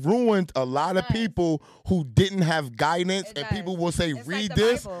 It ruined a lot of people who didn't have guidance, It and does. people will say, It's like "Read the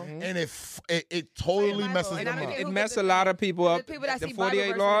this," Bible. and it totally Bible. messes And them I up. mean, It who messed gets a lot of people The up. people that The see Bible 48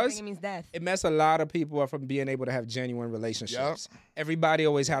 verses laws. thinking it means death. It messed a lot of people up from being able to have genuine relationships. Everybody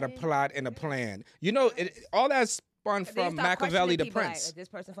always had a plot and a plan. You know, all that spun They from start Machiavelli questioning the people, like, Prince. is this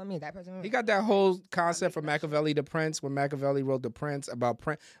person for me? That person for me? He got that whole concept from Machiavelli the Prince when Machiavelli wrote the Prince about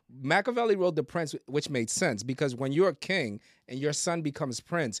Machiavelli wrote the Prince, which made sense because when you're a king and your son becomes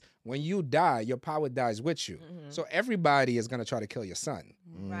prince, when you die, your power dies with you. So everybody is gonna try to kill your son.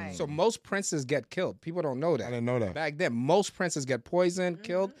 Right. So most princes get killed. People don't know that. I didn't know that. Back then, most princes get poisoned,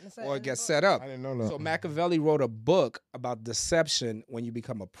 killed, It's or in get the set up. I didn't know that. So Machiavelli wrote a book about deception when you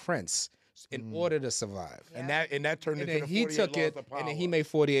become a prince in order to survive. and that turned And into then the he 48 took laws it, of power. and then he made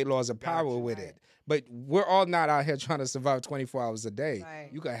 48 laws of power with it. But we're all not out here trying to survive 24 hours a day. Right.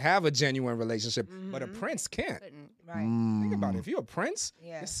 You can have a genuine relationship, but a prince can't. Right. Think about it. If you're a prince,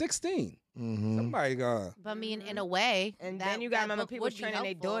 Yeah. you're 16. Mm-hmm. Somebody gonna. But I mean, in a way, And that, then you got to that remember book people would be training their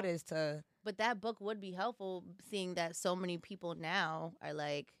helpful. daughters to. But that book would be helpful, seeing that so many people now are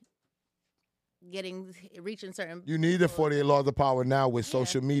like reaching certain. You need the people. 48 laws of power now with Yeah,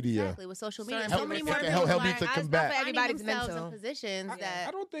 social media. Exactly, with social media. Certain So Help many me- more it people can help you are to It's combat. not for finding everybody's themselves mental. in positions that.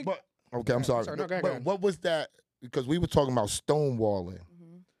 I don't think. But okay, I'm sorry. Sorry, no, go ahead, But go ahead. what was that? Because we were talking about stonewalling,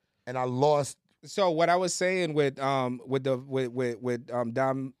 and I lost. So what I was saying with Don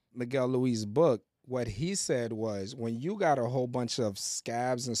Miguel Luis' book, what he said was when you got a whole bunch of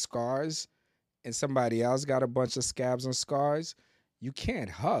scabs and scars, and somebody else got a bunch of scabs and scars, you can't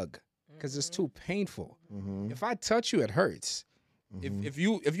hug because it's too painful. If I touch you, it hurts. If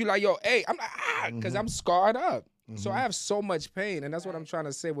you like, yo, hey, I'm like, because I'm scarred up. So I have so much pain, and that's what I'm trying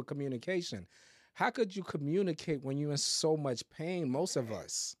to say with communication. How could you communicate when you're in so much pain? Most of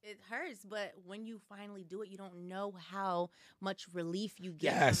us. It hurts, but when you finally do it, you don't know how much relief you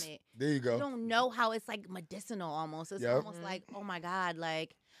get Yes, from it. there you You go. don't know how it's like medicinal almost. It's Yep. almost like, oh my God,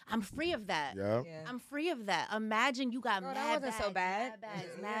 like I'm free of that. Yeah. Yeah. I'm free of that. Imagine you got Girl, that mad wasn't bags, so bad. mad bags,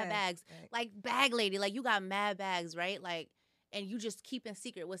 Yeah. mad bags. Right. Like bag lady, like you got mad bags, right? Like, and you just keep in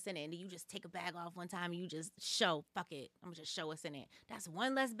secret what's in it. And you just take a bag off one time and you just show, fuck it. I'm gonna just show what's in it. That's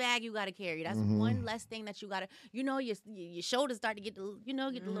one less bag you gotta carry. That's one less thing that you gotta, your shoulders start to get the, get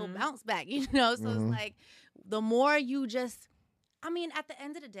the little bounce back, So it's like, the more you just, I mean, at the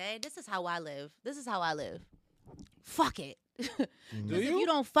end of the day, this is how I live. Fuck it. Because if you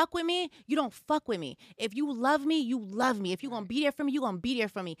don't fuck with me, you don't fuck with me. If you love me, you love me. If you're going to be there for me, you're going to be there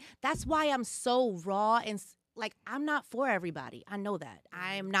for me. That's why I'm so raw like I'm not for everybody. I know that.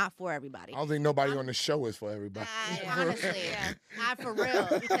 I am not for everybody. I don't think nobody on the show is for everybody. Honestly, not for real.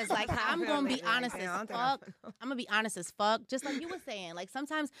 Because like I'm gonna be honest as fuck. I'm gonna be honest as fuck. Just like you were saying. Like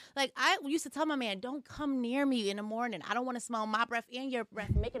sometimes, like I used to tell my man, don't come near me in the morning. I don't want to smell my breath and your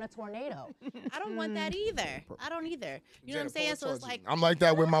breath making a tornado. I don't want that either. I don't either. You know what I'm saying? So it's like I'm like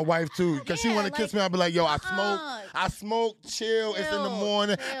that with my wife too. Cause she Yeah, wanna kiss me. I'll be like, yo, I smoke, chill. It's in the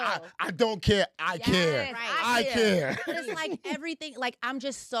morning. I don't care. I care. Right. I care. But it's like everything, like I'm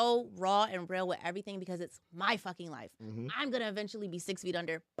just so raw and real with everything because it's my fucking life. I'm gonna eventually be 6 feet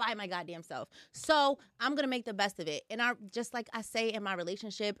under by my goddamn self. So I'm gonna make the best of it. And just like I say in my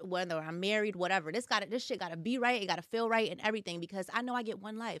relationship, whether I'm married, whatever, this shit gotta be right, it gotta feel right and everything because I know I get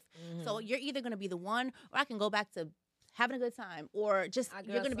one life. So you're either gonna be the one or I can go back to having a good time, or just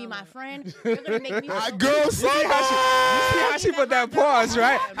you're gonna be my friend. You're gonna make me. Girl, you see how she put that pause,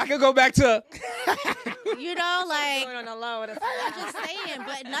 right? I could go back to. You know, like Going on the low. I'm just saying,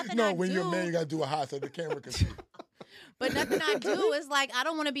 but nothing. No, I when do, you're a man, you gotta do a hot so the camera can see. But nothing I do is like I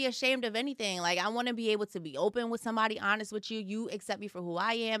don't want to be ashamed of anything. Like I want to be able to be open with somebody, honest with you. You accept me for who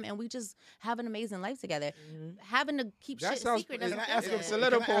I am, and we just have an amazing life together. Having to keep That shit sounds- secret doesn't Can I feel ask good. It's a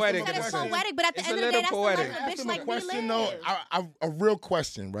little poetic. That is question? poetic, but at the It's end a of the day, little that's poetic. the life Ask a bitch him like a question, we though. live. A real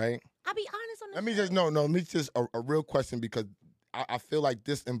question, right? I'll be honest on this. Let me just let me just a real question because I feel like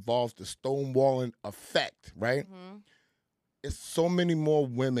this involves the stonewalling effect, right? It's so many more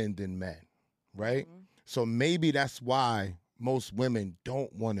women than men, right? So maybe that's why most women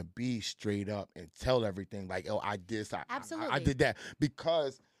don't want to be straight up and tell everything like, oh, I did this, I did that.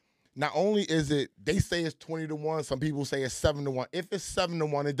 Because not only is it, they say it's 20-1, some people say it's 7-1. If it's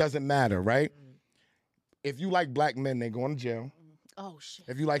 7-1, it doesn't matter, right? If you like black men, they going to jail. Oh shit.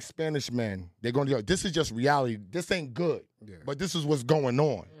 If you like Spanish men, they're going to jail. This is just reality. This ain't good, but this is what's going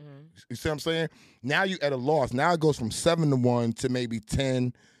on. You see what I'm saying? Now you at a loss. Now it goes from 7-1 to maybe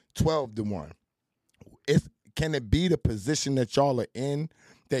 10, 12-1. Can it be the position that y'all are in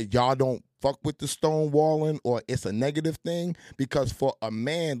that y'all don't fuck with the stonewalling, or it's a negative thing? Because for a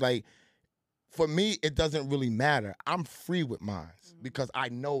man, like, for me, it doesn't really matter. I'm free with mine because I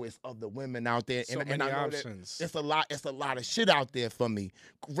know it's other women out there, So and many I know options. that it's a lot of shit out there for me.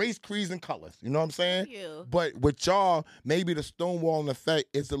 Race, creeds, and colors. You know what I'm saying? Thank you. But with y'all, maybe the stonewalling effect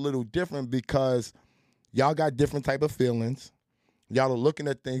is a little different because y'all got different type of feelings. Y'all are looking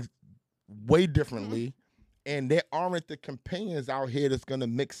at things way differently. And there aren't the companions out here that's gonna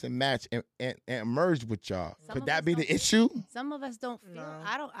mix and match and merge with y'all. Some Could of that us be the don't feel- issue? Some of us don't feel. No.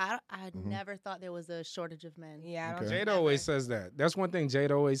 I never thought there was a shortage of men. Yeah, I don't Okay. Jada always says that. That's one thing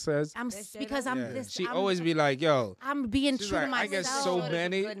Jada always says. Because I'm Yeah. this. She I'm, always be like, yo. I'm being She's true like, to I myself. get so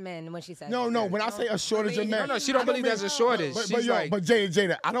many. good men when she says No, that. when I say a shortage of men, No, she don't believe there's a shortage. But She's like,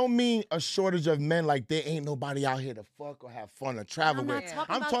 Jada, I don't mean a shortage of men like there ain't nobody out here to fuck or have fun or travel I'm with. not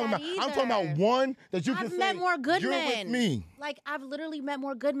talking I'm about talking that about I'm talking about either. one that you can I've say met more good you're men. with me. Like I've literally met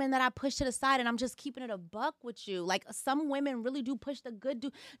more good men that I push to the side, and I'm just keeping it a buck with you. Like some women really do push the good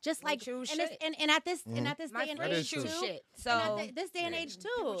dude, just like true and, shit. and at this and at this My day and friends age is too. true. shit. And at So this day and age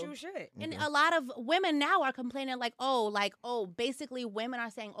people too. true shit. And a lot of women now are complaining like, basically women are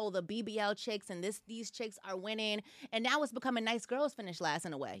saying, the BBL chicks and these chicks are winning, and now it's becoming nice girls finish last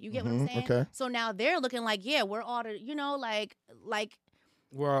in a way. You get what I'm saying? okay. So now they're looking like, yeah, we're all the, like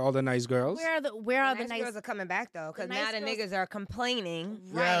where are all the nice girls? where are the nice nice girls are coming back though, because the now nice the girls- niggas are complaining.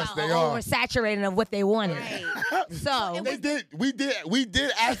 Yes, Right. they are. Oversaturating of what they wanted. Right. So We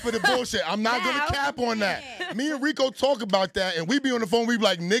did ask for the bullshit. I'm not Now- gonna cap on that. Yeah. Me and Rico talk about that, and we be on the phone. We be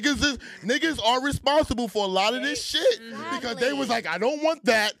like, niggas are responsible for a lot of this shit because they was like, I don't want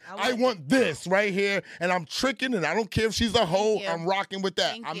that. I want this right here, and I'm tricking, and I don't care if she's a hoe. you. I'm rocking with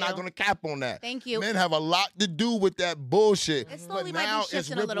that. Thank I'm you. not gonna cap on that. Thank you. Men have a lot to do with that bullshit. It slowly but might be now it's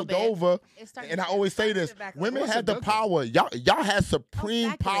shifting a little rippled bit. over. It's starting And to I always say this: shift back over. women What's had the the good power. Y'all had supreme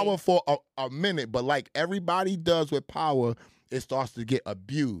Exactly. power for a minute, but like everybody does with power, it starts to get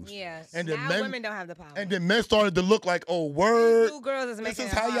abused. yeah, And now the men, women don't have the power. and then men started to look like, oh, word. Two girls is This making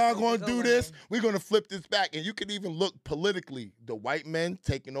is it how hard y'all for gonna the do good this. women. We're gonna flip this back, and you can even look politically. The white men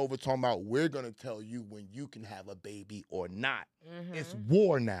taking over, talking about we're gonna tell you when you can have a baby or not. It's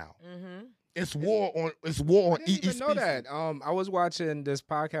war now. It's war on. It's war on I didn't even know species. that. I was watching this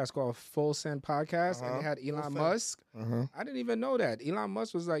podcast called Full Send Podcast, and it had Elon Send. Musk. Uh-huh. I didn't even know that. Elon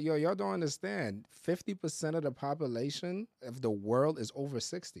Musk was like, yo, y'all don't understand. 50% of the population of the world is over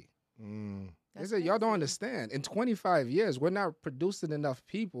 60. They said, y'all don't understand. In 25 years, we're not producing enough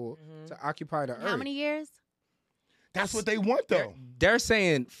people to occupy the earth. How many years? That's what they want, though. They're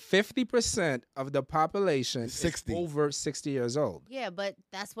saying 50% of the population 60. is over 60 years old. Yeah, but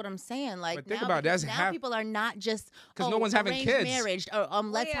that's what I'm saying. Like, But think now, about it, that's now half- people are not just 'Cause no one's having arranged kids. marriage or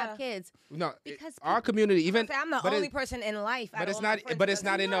let's yeah. have kids. No, Because our community, even I'm the but only it- person in life. but out it's of all not- my friends but it's that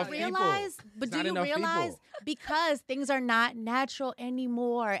not does enough it. people. Realize, but It's do not you enough realize people. because things are not natural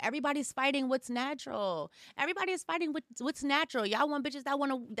anymore? Everybody's fighting what's natural. Everybody is fighting what's natural. Y'all want bitches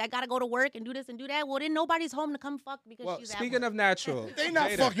that gotta go to work and do this and do that. Well, then nobody's home to come fuck because well, she's at speaking work. of natural, They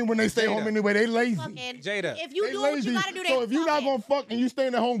not Jada, fucking when they stay home anyway. They lazy. Fucking- Jada. If you They do what lazy. you gotta do, So then if you're not fuck it. gonna fuck and you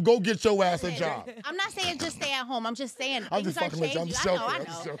staying at home, go get your ass a job. I'm not saying just stay at home. I'm just saying I'm things just are fucking with you. I'm changing. just I joking. know. I'm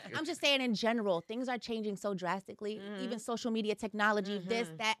just joking. I'm just saying in general, things are changing so drastically. Even social media, technology, this,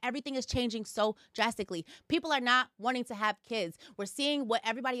 that, everything is changing so drastically. People are not wanting to have kids. We're seeing what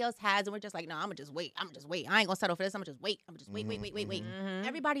everybody else has, and we're just like, no, I'm gonna just wait. I ain't gonna settle for this. I'm gonna just wait. Wait.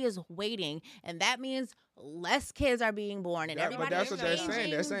 Everybody is waiting, and that means less kids are being born, and but everybody that's is what they're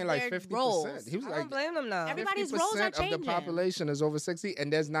saying. They're saying like their 50%. roles. He was I like, don't blame them though. Everybody's roles are 50% of the changing. population is over 60,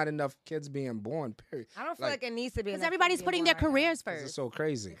 and there's not enough kids being born. Period. I don't feel like it needs to be Because enough everybody's kids putting being their born right now. careers This is first. so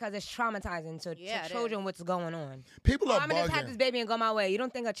crazy. Because it's traumatizing to Yeah, it children what's going on. People are I'm gonna just have this bugging. baby and go my way. You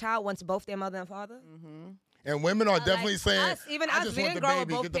don't think a child wants both their mother and father? And women are definitely Like saying, us, even I us, just we want didn't the grow with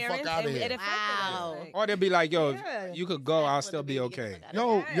baby. both Get the fuck parents, out of and here. it affected Wow. us. Like, Or they'll be like, yo, Yeah. if you could go, I'll still be okay.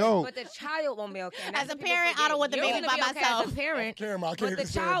 Yo. But the child won't be okay. And As that's a what people parent, I don't want the forget. baby You're gonna by be okay myself. As a parent, Camera, I can't but the even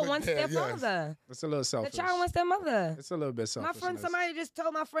say it, child but wants yeah, their yes. father. It's a little The selfish. child wants their mother. It's a little bit My selfish. friend, somebody just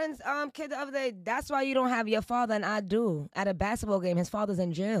told my friend's kid the other day, that's why you don't have your father and I do. At a basketball game, his father's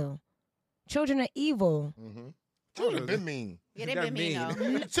in jail. Children are evil. Children been mean. Yeah, they They're been mean,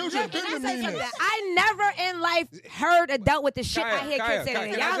 mean. though. Children Can I been the say something? meanest. I never in life heard or dealt with the shit I hear Kaya, kids say. Kaya,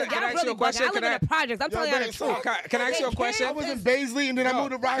 Y'all can I ask you really a question? bugging. I live in the projects. I'm Yo, telling y'all the that- truth. Can I ask you a question? I was in Baisley and then I No,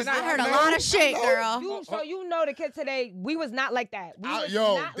 moved to Rice. I I heard a lot of shit, girl. So you know the kids today, we was not like that. We was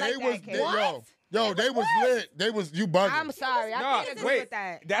Yo, not they like was that, kid. they was lit. They was you bugging. I'm sorry. I No, can't agree wait. with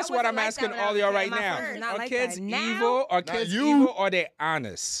that. That's I what wasn't I'm like asking that when I all was a y'all kid. right My now. friends not Are like kids that. Now, evil? Are kids you. evil? Or they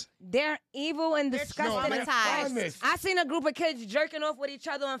honest? they're evil and disgusting. they're as honest. fuck. I seen a group of kids jerking off with each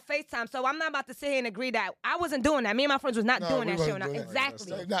other on FaceTime, so I'm not about to sit here and agree that I wasn't doing that. Me and my friends was not doing we that shit. wasn't doing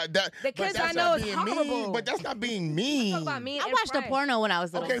that. Exactly. The kids I know is being horrible. mean, but that's not being mean. Talk about me I and watched a Fresh. porno when I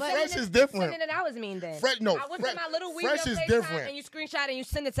was little. Okay, but Fresh is different. Sending it, I was mean then. Fresh- no, I went Fresh- to my little weed Fresh is FaceTime different. and you screenshot and you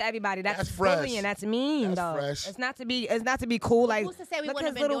send it to everybody. That's Fresh. bullying. That's mean, That's though. fresh. It's not to be cool. Like, who's to say we look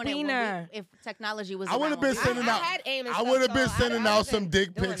wouldn't at have been little doing wiener. it if technology was I would around have been when we sending were out. I had aim and I stuff, would have so been I sending out some wasn't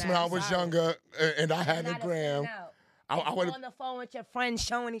dick doing pics that. when I was Sorry. younger, and I had the Not gram. sending out. I would have. on the phone with your friends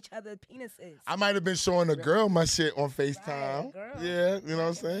showing each other penises. I might have been showing a girl my shit on FaceTime. Right, girl. Yeah, you know what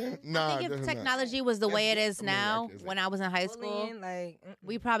I'm saying? Nah, I think if definitely not. technology was the way it is I mean, I now, guess when I was in high school, Bullying, like,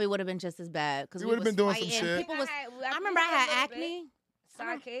 we probably would have been just as bad because We we would've was been doing some fighting. shit. People was, I I remember I had a little bit. acne.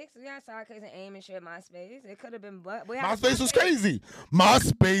 Sidekicks, we had sidekicks and aim and shit. MySpace, it could have been, but we had MySpace was crazy.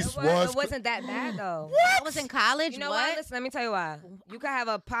 MySpace It wasn't that bad though. I was in college. You know why? what? Listen, let me tell you why. You could have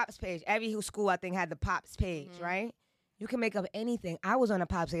a Pops page. Every school I think had the Pops page, right? You can make up anything. I was on a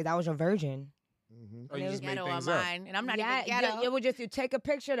Pops page. I was a virgin. Or you just made Ghetto on things up? mine, and I'm not Yeah, even ghetto. it would just you take a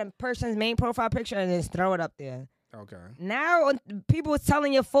picture, the person's main profile picture, and just throw it up there. Okay. Now people is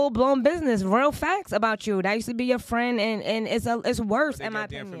telling you full blown business, real facts about you. That used to be your friend, and it's worse They in my got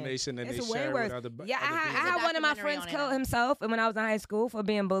the opinion. information and It's they way share it worse. with other Yeah, other I people. had one of my documentary friends on kill it. himself when I was in high school for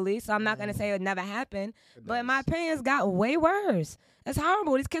being bullied. So I'm not gonna say it never happened, but in my opinion, it's got way worse. It's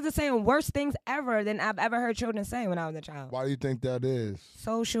horrible. These kids are saying worse things ever than I've ever heard children say when I was a child. Why do you think that is?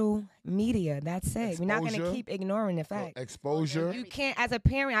 Social media. That's it. We're not gonna Exposure? keep ignoring the fact. Exposure. You can't, as a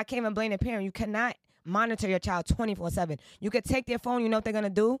parent, I can't even blame the parent. You cannot monitor your child 24/7. You could take their phone. You know what they're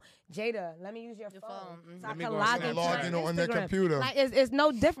gonna do? Jada, let me use your phone. So I Let me can go log inside. into Log my in on their Instagram. computer. Like it's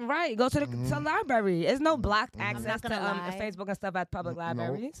no different, right? Go to the to library. It's no blocked access not to gonna lie. Facebook and stuff at public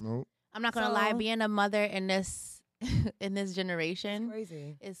libraries. No. I'm not gonna lie. So- Being a mother in this in this generation,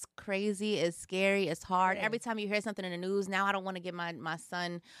 Crazy. it's crazy. It's scary. It's hard. Yeah. Every time you hear something in the news, now I don't want to give my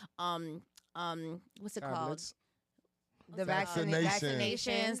son what's it called? Tablets. The Vaccination.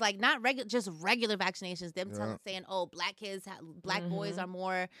 Vaccinations, like not regular, just regular vaccinations. Them Yeah. saying, "Oh, black kids, black boys are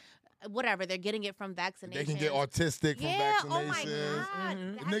more, whatever." They're getting it from vaccinations. They can get autistic from yeah. vaccinations. Oh my god.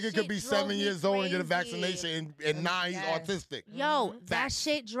 Mhm. A That nigga shit could be drove 7 me years old and get a crazy. vaccination, and now he's Yes. autistic. Yo, that Facts.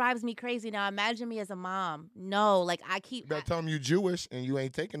 shit drives me crazy. Now imagine me as a mom. No, like I You keep. better tell him you Jewish and you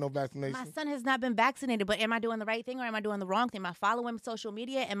ain't taking no My vaccination. son has not been vaccinated, but am I doing the right thing or am I doing the wrong thing? Am I following social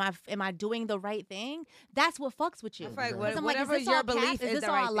media? Am I doing the right thing? That's what fucks with you. I feel like Because I'm whatever is this your all cap? belief is is this the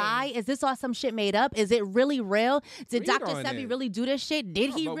all right a lie? thing. Is this all some shit made up? Is it really real? Did Read Dr. on Sebi it. really do this shit? Did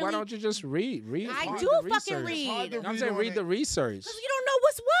No, he but why really? don't you just read? I Read do the fucking research. read. It's I'm saying read the research. You don't know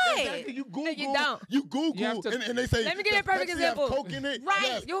what's what. Exactly. You Google. you don't. You Google, You have to- and they say. Let me give you a "Does perfect Pepsi example." Have Coke in it? Right.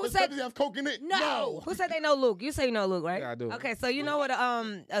 Yes. You Does said- Pepsi have Coke in it? No. Who said they know Luke? You say you know Luke, right? Yeah, I do. Okay, so you know what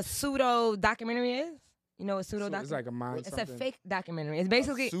a pseudo documentary is? You know what pseudo So documentary? it's like a mind. It's a something. fake documentary. It's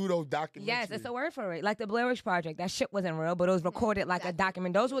basically Pseudo documentary. yes, it's a word for it. Like the Blair Witch Project. That shit wasn't real, but it was recorded like a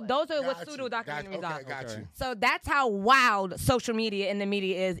document. Those are what Got pseudo you. documentaries Got, are. okay, got Okay. you. So that's how wild social media and the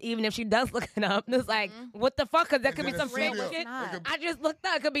media is. Even if she does look it up, it's like, what the fuck? Because there could be then some it's fake pseudo. shit. Not. It could- I just looked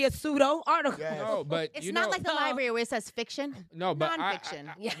up. It could be a pseudo article. Yes. No, but It's you not know, like the library where it says fiction. no, but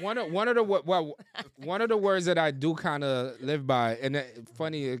nonfiction. one of the one of the words that I do kind of live by, and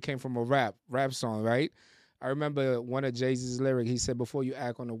funny, it came from a rap song, right? I remember one of Jay-Z's lyrics. He said, "Before you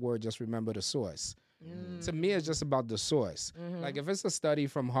act on the word, just remember the source." To me, it's just about the source. Like if it's a study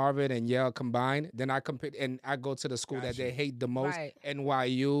from Harvard and Yale combined, then I compare and I go to the school that they hate the most. Right.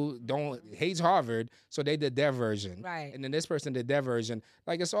 NYU hates Harvard, so they did their version. Right. And then this person did their version.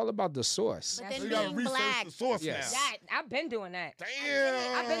 Like it's all about the source. But That's So then you gotta being research black. the source Yes. That, I've been doing that. now.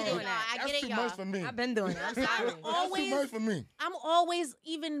 Damn. I've been doing that. I That's get it, too y'all. much for me. I've been doing that. I'm I'm sorry. That's too always much for me. I'm always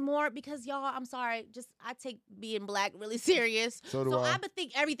even more because y'all, I'm sorry, just I take being black really serious. So do I. I would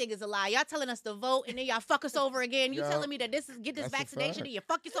think everything is a lie. Y'all telling us to vote and then y'all fuck us over again. You Yeah. telling me that this is get this That's a vaccination fact. and you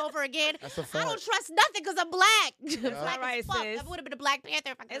fuck us over again. That's a I fact. don't trust nothing because I'm black. Black All right, as fuck. sis. I would have been a Black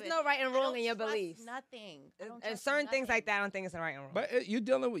Panther if I There's could. no right and I wrong don't in your trust beliefs. Nothing. I don't And trust certain things like nothing. that, I don't think it's a right and wrong. But you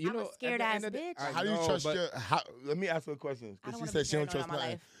dealing with, you I'm a know, at the scared end ass of the- bitch. I How do you know, trust but- your? Let me ask her a question. I don't Because she wanna said be she don't paranoid trust all my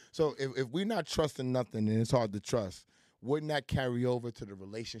nothing. life. So if we're not trusting nothing, then it's hard to trust. Wouldn't that carry over to the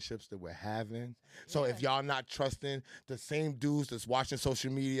relationships that we're having? So if y'all not trusting the same dudes that's watching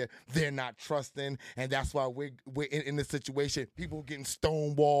social media, they're not trusting, and that's why we're in this situation. People getting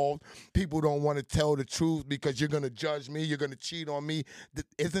stonewalled. People don't want to tell the truth because you're gonna judge me. You're gonna cheat on me.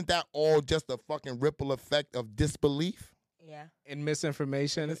 Isn't that all just a fucking ripple effect of disbelief, Yeah. and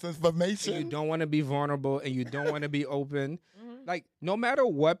misinformation. And you misinformation? don't want to be vulnerable and you don't want to be open. Like, no matter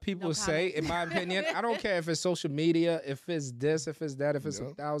what people No say, in my opinion, I don't care if it's social media, if it's this, if it's that, if it's Yep.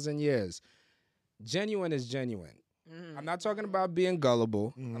 1,000 years. Genuine is genuine. I'm not talking about being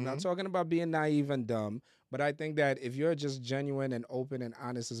gullible. I'm not talking about being naive and dumb. But I think that if you're just genuine and open and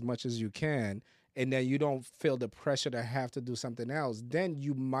honest as much as you can, and then you don't feel the pressure to have to do something else, then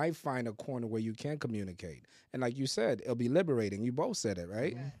you might find a corner where you can communicate. And like you said, it'll be liberating. You both said it,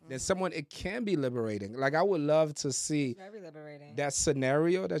 right? Then someone, it can be liberating. Like I would love to see Very liberating. that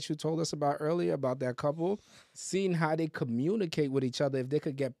scenario that you told us about earlier about that couple, seeing how they communicate with each other if they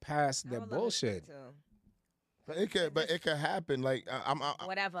could get past their bullshit. But it could happen. Like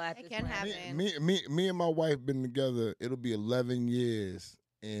Whatever. At It this can point. happen. me and my wife been together. It'll be 11 years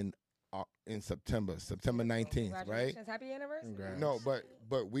in September 19th, right? Congratulations. Happy anniversary. Congrats. No,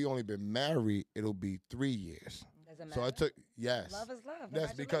 but we only been married. It'll be 3 years. Doesn't matter. So it took yes. Love is love.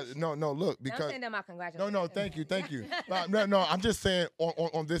 That's because Congratulations. no look I'm because saying that my congratulations. no thank you. No I'm just saying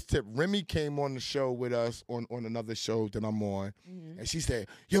on this tip. Remy came on the show with us on another show that I'm on, and she said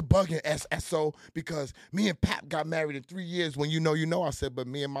you're bugging SSO because me and Pap got married in 3 years. When you know I said but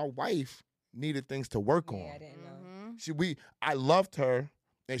me and my wife needed things to work Yeah, on. I didn't know. I loved her.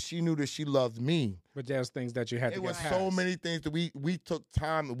 And she knew that she loved me. But there's things that you had to It get was past. so many things that we took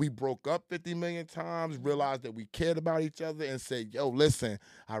time and we broke up 50 million times, realized that we cared about each other and said, yo, listen,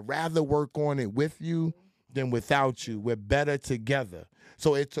 I'd rather work on it with you than without you. We're better together.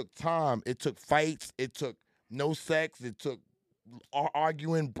 So it took time. It took fights. It took no sex. It took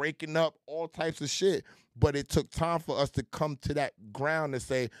arguing, breaking up, all types of shit. But it took time for us to come to that ground and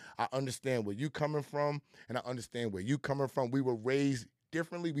say, I understand where you coming from and I understand where you coming from. We were raised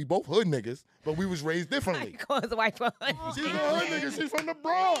differently. We both hood niggas, but we was raised differently. Cause white woman. She's a hood nigga. She's from the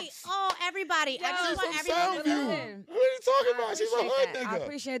Bronx. Wait, oh, everybody. I She's just want from everyone to Soundview. know. What are you talking about? She's a hood I nigga.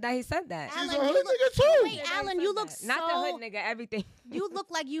 appreciate that he said that. She's a Alan, hood you look- nigga too. Wait, Alan, you look Not the so. hood nigga, everything. You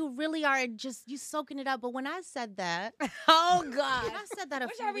look like you really are just you soaking it up. But when I said that, Oh God. when I said that a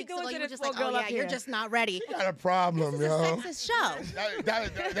What few y'all be weeks doing ago, to you were this just like, poor "Oh girl yeah, up you're here?" just not ready." She got a problem, This is a yo. sexist show.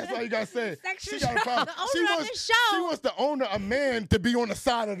 That's all you gotta say. Sexual She got a problem. The owner she of wants, this show- She wants the owner, a man, to be on the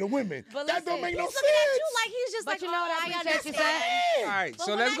side of the women. But That don't listen, make no He's sense. looking at you like he's just But like, you know what I "Oh, appreciate you understand." said? All right, But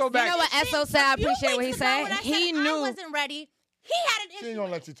so when let's I go said back. You know what that SO shit said? I a few appreciate what he weeks ago said. when I He said I knew. wasn't ready. He had an She issue. ain't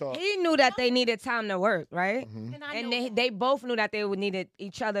gonna let you talk. He knew that they needed time to work, right? And I And know they, that. they both knew that they would needed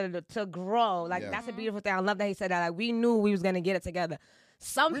each other to grow. Like Yeah. that's a beautiful thing. I love that he said that. Like we knew we was gonna get it together.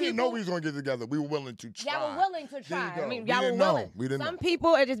 Some We people didn't know we was gonna get together. We were willing to try. y'all were willing to There try. you go. I mean, We y'all were didn't know. willing. We didn't Some know.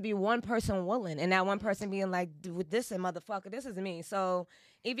 people, it just be one person willing, and that one person being like, "Dude, this is motherfucker. This is me." So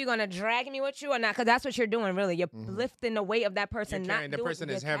if you're gonna drag me with you or not, because that's what you're doing, really. You're lifting the weight of that person. You're carrying- not the doing, person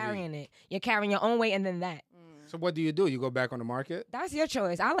you're is heavy. carrying it. You're carrying your own weight, and then that. So what do? You go back on the market? That's your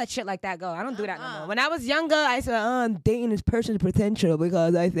choice. I let shit like that go. I don't do that no more. When I was younger, I said, I'm dating this person's potential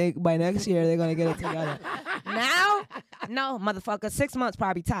because I think by next year they're going to get it together. Now, no, motherfucker. 6 months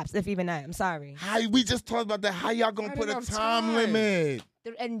probably tops, if even that. I'm sorry. How we just talked about that? How y'all gonna Not put a enough time time. limit?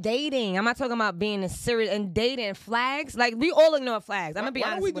 And dating. I'm not talking about being in serious and dating flags. Like, we all ignore flags. I'm going to be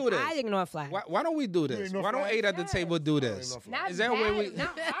Why don't honest we with do you. this? I ignore flags. Why don't we do this? ignore Why don't flags? 8 at the table do this? ignore flags. Not Is that where we? bad,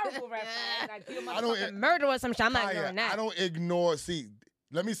 not horrible red flags. Like, you I don't- motherfucking murder or some shit. I'm not Kaya, ignoring that. I don't ignore. See,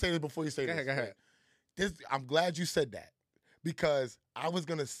 let me say this before you say Go this. ahead, go ahead. I'm glad you said that because I was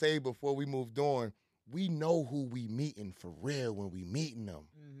gonna say before we moved on, we know who we meeting for real when we meeting them,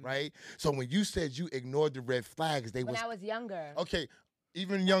 right? So when you said you ignored the red flags, they When was I was younger. okay.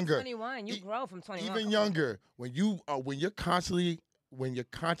 Even younger, 21. You grow from 21. even younger. When you're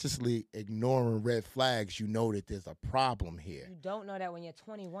consciously ignoring red flags, you know that there's a problem here. You don't know that when you're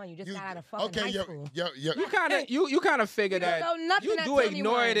 21. You just You- got out of fucking high school. You kind of you figure don't that know nothing you at do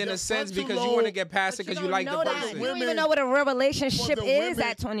ignore 21. it in Your a sense frontal because you want to lobe- get past it But you because you don't like the know that. person. You don't Women- even know what a real relationship For the is women-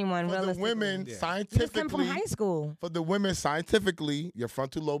 at 21, For the realistically. women, Yeah. You just come scientifically, from high school. for the women, scientifically, your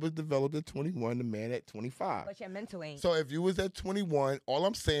frontal lobe is developed at 21, the man at 25. But your mental ain't. So if you was at 21, all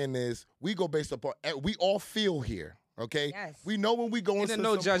I'm saying is we go based upon we all feel here. Okay, Yes. we know when we go In into a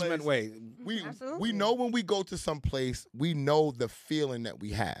no some judgment place, way. We Absolutely. know when we go to some place, we know the feeling that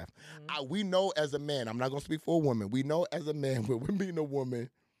we have. We know as a man. I'm not gonna speak for a woman. We know as a man when we're meeting a woman,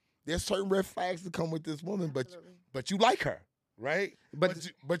 there's certain red flags that come with this woman, but you like her, right?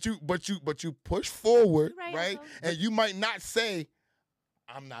 But you push forward, You're right, right? Uncle. And you might not say,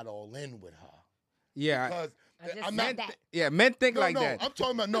 I'm not all in with her Yeah, because I just I'm said not. that. yeah. Men think No, like no, that. I'm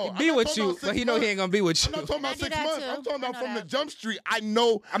talking about no. Be I'm not with talking you, about but he 6 know he months. ain't gonna be with I'm you. not talking about I do 6 that months. too. I'm talking I about know from the that. jump street. I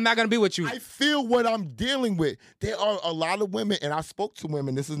know. I'm not gonna be with you. I feel what I'm dealing with. There are a lot of women, and I spoke to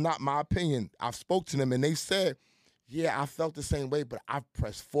women. This is not my opinion. I've spoke to them, and they said, "Yeah, I felt the same way, but I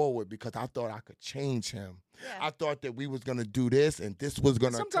pressed forward because I thought I could change him. Yeah. I thought that we was gonna do this, and this was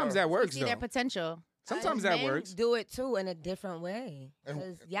gonna. Sometimes occur." that works See their though. potential. Sometimes that Men works. do it too in a different way. And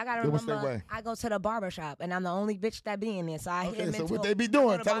 'Cause y'all gotta what's their remember, way? I go to the barbershop and I'm the only bitch that be in there. So I hear Okay, men so what talk- they be go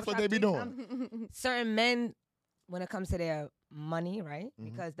doing? to Tell us what barbershop they be 3 doing. times. Certain men, when it comes to their money, right? Mm-hmm.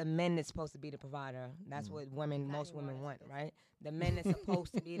 Because the men is supposed to be the provider. That's what most women want, right? The men is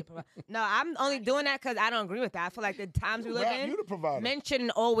supposed to be the provider. No, I'm only doing that because I don't agree with that. I feel like the times we live Rap, in, you the provider. men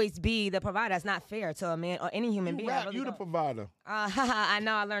shouldn't always be the provider. That's not fair to a man or any human You being. I rap, really you the don't. provider. I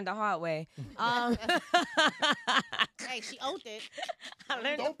know. I learned the hard way. Hey, she owed it. I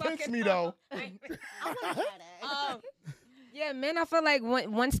learned Don't the pinch fucking me though. I wasn't mad at it. Yeah, men, I feel like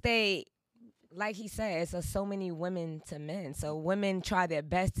once they, like he said, it's so many women to men. So women try their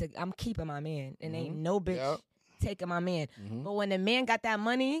best to, I'm keeping my man. And ain't no bitch Yep. taking my man. But when the man got that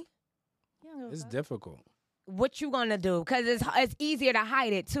money, It's difficult. what you gonna do? Because it's easier to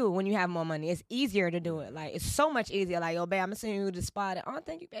hide it too when you have more money. It's easier to do it. Like, it's so much easier. Like, yo, babe, I'm sending you to the spot. Oh,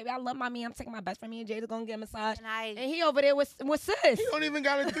 thank you, baby. I love my man. I'm taking my best friend. Me and Jada gonna get a massage. And And he over there with sis. He don't even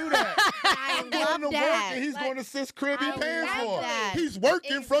gotta do that. I I'm going to love work that. and he's going to sis crib he I paying love for. that. He's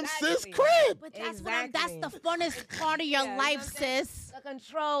working from sis Exactly. crib. But that's that's Exactly. the funnest part of your Yeah, you know life, what I'm saying? sis. The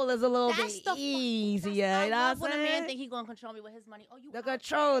control is a little That's bit the easier. I You know love what when I'm a man saying? think he gonna control me with his money. Oh, you The out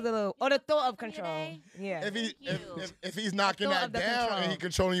control is a there? little, You or the out thought of for me control. today? Yeah. If he Thank you. if he's knocking thought that of the down control. and he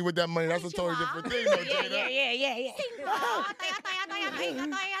controlling you with that money, that's a totally different thing, though, Jada.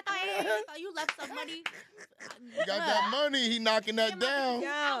 You left some money. You got that money, he knocking that down.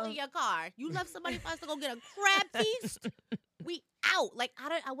 Out in your car. You left somebody for us to go get a crab feast. We out. Like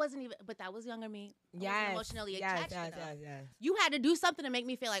I wasn't even. But that was younger me. I wasn't Yes. emotionally yes, attached yes, enough. yes, yes. You had to do something to make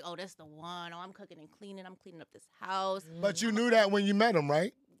me feel like, oh, that's the one. Oh, I'm cooking and cleaning. I'm cleaning up this house. But you knew that when you met him,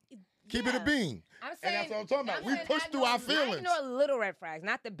 right? Keep it a Yeah. bean. I'm And saying, that's what I'm talking about. I'm We saying push I through know- our I feelings. know little red flags,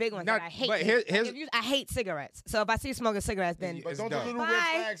 not the big ones Not- that I hate. but Like, here's- I hate cigarettes. So if I see you smoking cigarettes, then But It's don't the done. little red bye.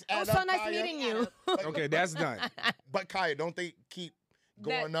 flags Oh, add so up, nice Kaya? meeting you. Okay, that's done. But Kaya, don't they keep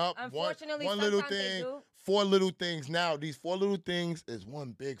going That- up? unfortunately, one little sometimes they thing, do. 4 little things. Now these 4 little things is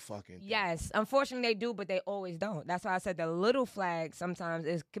one big fucking thing. Yes, unfortunately they do, but they always don't. That's why I said the little flag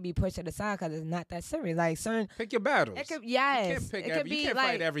sometimes could be pushed to the side because it's not that serious. Like certain, Pick your battles. it could You yes, can't pick it could every. be You can't like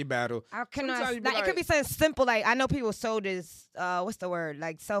fight every battle. I cannot. Sometimes you be Like, it could be something simple. Like I know people so this. What's the word?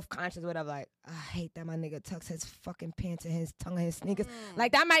 Like self-conscious, whatever. Like I hate that my nigga tucks his fucking pants and his tongue and his sneakers.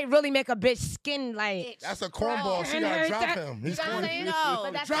 Like, that might really make a bitch skin, like... That's a cornball. She gotta drop him. He's corny.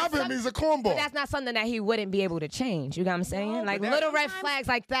 Drop him. He's a cornball. But that's not something that he wouldn't be able to change. You got what I'm saying? Like, little red flags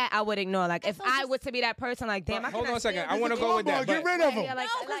like that, I would ignore. Like, if I was to be that person, like, damn, hold on a second. I want to go with that. Get rid of him. No,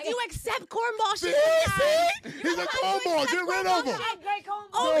 because you accept cornball shit. He's a cornball. Get rid of him.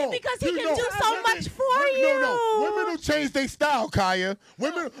 Only because he can do so much for you. No. Women will change their style, Kaya.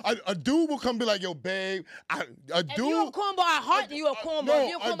 Women, a dude will come be like, yo, babe. A dude. If you a cornball at heart, then you a cornball. If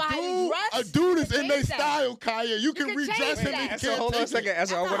you a cornball how you dress, a dude is in their style, Kaya. You can redress him. Hold on a second.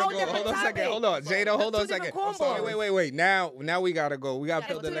 Hold on a second. Hold on, Jada. Hold on a second. Wait. Now we gotta go. We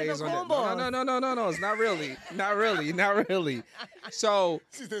gotta put the layers on it. No. It's not really. Not really. So.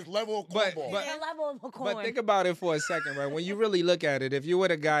 She's this level of cornball. But think about it for a second, right? When you really look at it, if you were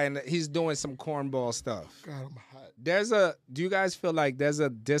the guy and he's doing some cornball stuff, God, I'm hot. Do you guys feel like there's a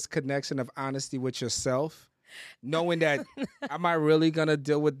disconnection of honesty with yourself? Knowing that, am I really going to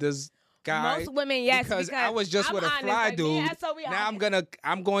deal with this guy? Most women, yes. Because I was just with a fly dude. Now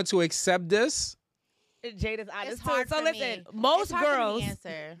I'm going to accept this. Jada's honest. It's hard so for listen, me. most girls.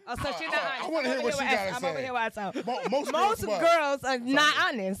 Answer. Oh, so she's not honest. I want to hear what she got to say. I'm over here what's up. Most girls are not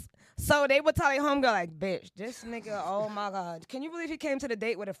honest. So they would tell their homegirl, like, bitch, this nigga, oh my God. Can you believe he came to the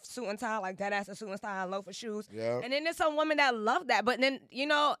date with a suit and tie, like that ass a suit and tie and loafer shoes? Yeah. And then there's some women that love that. But then,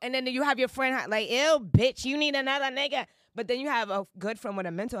 and then you have your friend, like, ew, bitch, you need another nigga. But then you have a good friend with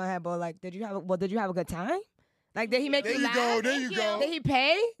a mental head, but like, did you have a good time? Like, did he make you laugh? There you go. Did he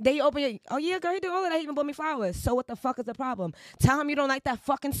pay? Did he open your... Oh, yeah, girl, he did all of that. He even bought me flowers. So what the fuck is the problem? Tell him you don't like that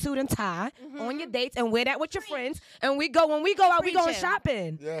fucking suit and tie on your dates and wear that with your friends. And when we go out, we going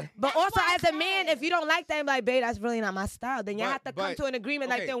shopping. Yeah. But also, as a man, if you don't like that, like, babe, that's really not my style. Then you have to come to an agreement.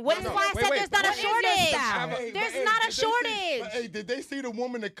 Like, then what is why I said there's not a shortage. There's not a shortage. Hey, did they see the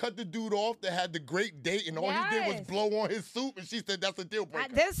woman that cut the dude off that had the great date and all he did was blow on his suit and she said that's a deal breaker?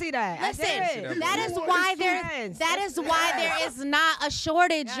 I did see that. Listen, that is why there is not a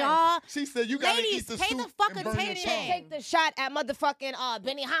shortage, y'all. She said you gotta Ladies, eat the pay soup the fuck and burn your attention. tongue. Take the shot at motherfucking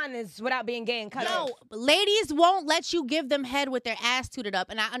Benihana's without being gay and cut off. No, ladies won't let you give them head with their ass tooted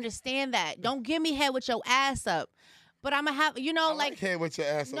up, and I understand that. Don't give me head with your ass up. But I'm gonna have, I like head with your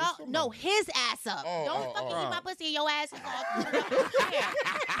ass up. No, his ass up. Don't fucking eat my pussy and your ass is all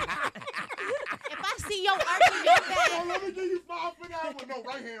If I see your arching your back. Let me give you 5 for that one. No,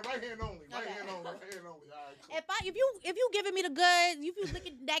 right hand only. Right hand only. All right, cool. If you giving me the good, if you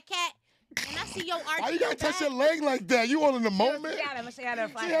looking at that cat, and I see your arching why you gotta touch your leg like that? You all in the moment? She had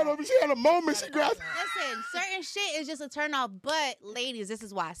a moment. She grabbed. Listen, certain shit is just a turn off. But ladies, this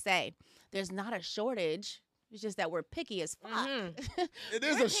is why I say there's not a shortage. It's just that we're picky as fuck. It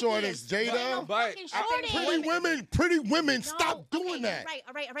is a shortage, Jada. But Pretty women, stop doing that.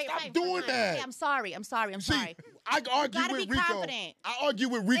 All right. Stop doing that. Okay, I'm sorry. See, I argue with Rico. Confident. I argue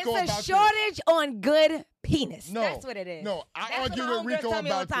with Rico about this. It's a shortage on good penis. No, that's what it is. No, I argue with Rico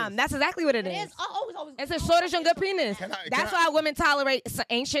about this. That's exactly what it is. Always. It's a shortage on good penis. That's why women tolerate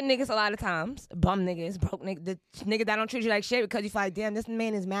ancient niggas a lot of times. Bum niggas, broke niggas, the nigga that don't treat you like shit because you feel like, damn, this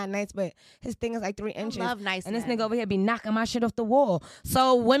man is mad nice, but his thing is like 3 inches. I love nice and this men. nigga over here be knocking my shit off the wall.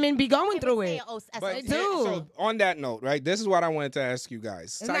 So women be going through it. They do. So on that note, right? This is what I wanted to ask you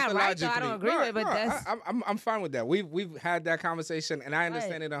guys. It's not right, though. I don't agree with it, but that's... I'm fine with that. We've had that conversation, and I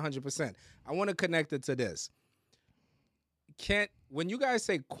understand it 100%. I want to connect it to this. When you guys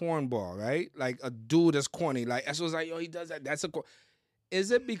say cornball, right? Like a dude is corny. Like that's what's like, yo, he does that. That's a. Is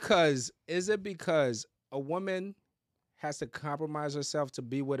it because a woman has to compromise herself to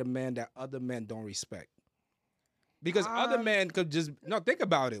be with a man that other men don't respect? Because other men could just think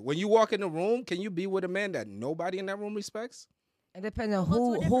about it. When you walk in the room, can you be with a man that nobody in that room respects? It depends on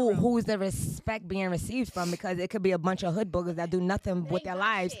who's the respect being received from, because it could be a bunch of hood boogers that do nothing with their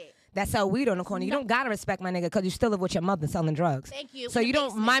lives. That sell weed on the corner. You don't gotta respect my nigga because you still live with your mother selling drugs. Thank you. So you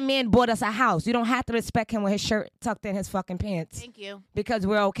don't. My man bought us a house. You don't have to respect him with his shirt tucked in his fucking pants. Thank you. Because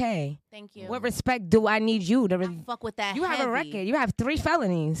we're okay. Thank you. What respect do I need you to? Fuck with that. You have a record. You have 3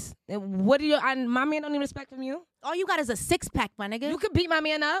 felonies. What do you? My man don't need respect from you. All you got is a 6-pack, my nigga. You could beat my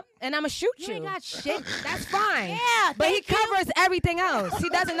man up, and I'ma shoot you. You ain't got shit. That's fine. Yeah, but he covers everything else. He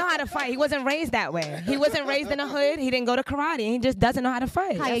doesn't know how to fight. He wasn't raised that way. He wasn't raised in the hood. He didn't go to karate. He just doesn't know how to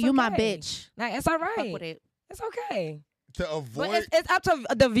fight. Kaya, you my bitch. Like, it's all right. Fuck with it. It's okay. To avoid, but it's up to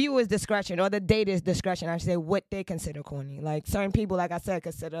the viewer's discretion or the dater's discretion. I should say what they consider corny. Like certain people, like I said,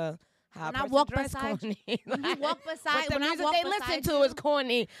 consider How When a I person walk dress beside corny. when you walk beside, But the when I music walk they listen beside to you, is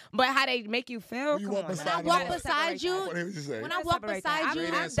corny, but how they make you feel. you Come walk on, beside when I you, walk you gotta beside separate you, that. What did you say? when I Let's walk separate that. beside you,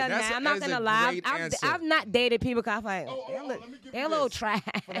 Great I've answer. done That's- that. I'm not that is gonna a lie. great I've answer. not dated people because I'm like, let me give they're you a little this. trash.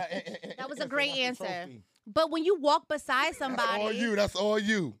 For that, that was a answer, great that's the answer. trophy. But when you walk beside That's all somebody, you. That's all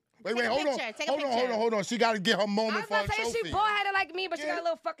you. Wait, Take a hold on. picture, take a Hold on, picture. hold on. She got to get her I moment was for about a to say trophy. she bald-headed like me, but she Yeah. got a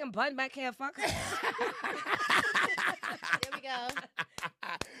little fucking bun back here. Fuck her. there we go.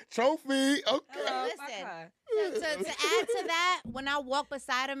 Trophy. Okay. Hello, Listen. fuck her. To add to that, when I walk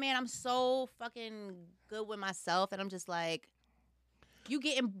beside a man, I'm so fucking good with myself, and I'm just like,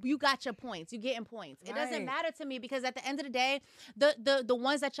 you got your points. You getting points. It doesn't Right. matter to me because at the end of the day, the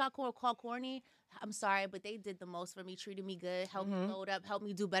ones that y'all call corny, I'm sorry, but they did the most for me, treated me good, helped me load up, helped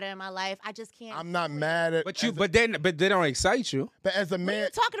me do better in my life. I just can't. I'm not do it. mad at. But they don't excite you. But as a What are man, you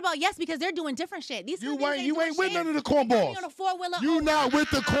talking about? Yes, because they're doing different shit. These you niggas ain't with doing none of the shit. They got me cornballs. on a four-wheeler. You not with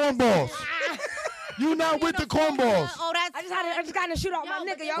the cornballs. You not with the cornballs. Oh, that's I just got in a shootout with my Yo,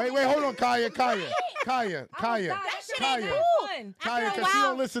 nigga. but Y'all. Wait, hold on, Kaya. That shit ain't Kaya. fun. Kaya, After a because she while-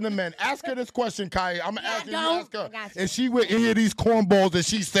 don't listen to men. Ask her this question, Kaya. I'm asking you to don't. ask her. I got you. And she with any of these cornballs that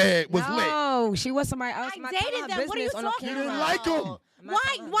she said was lit. No, she was somebody else. I dated them. What are you talking about? You didn't like 'em. I'm not Why?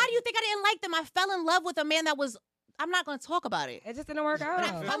 talking about Why do you think I didn't like them? I fell in love with a man that was. I'm not going to talk about it. It just didn't work out.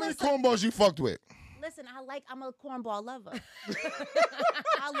 How many cornballs you fucked with? Listen, I'm a cornball lover.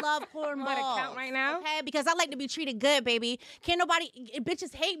 I love cornballs. You wanna count right now? Okay, because I like to be treated good, baby. Can't nobody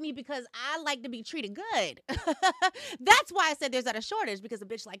bitches hate me because I like to be treated good. That's why I said there's not a shortage because a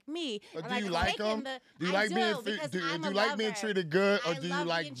bitch like me. But I do you to like take in them? the- Do you I like being because do I'm you a like being lover. treated good, or I do you love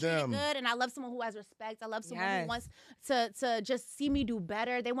like being treated them? good, and I love someone who has respect. I love someone Yes. who wants to just see me do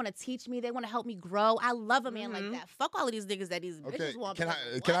better. They want to teach me. They want to help me grow. I love a man like that. Fuck all of these niggas that these Okay, bitches want. can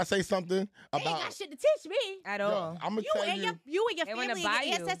because I what? say something They ain't about? got shit to teach me. At all. I'm gonna You tell and you. your They wanna family, buy your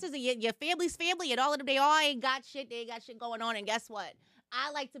you. ancestors, and your family's family, and all of them, they all ain't got shit. They ain't got shit going on. And guess what? I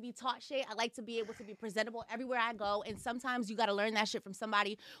like to be taught shit. I like to be able to be presentable everywhere I go. And sometimes you got to learn that shit from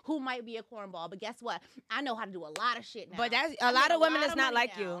somebody who might be a cornball. But guess what? I know how to do a lot of shit now. But that's I a lot make of women lot is of not money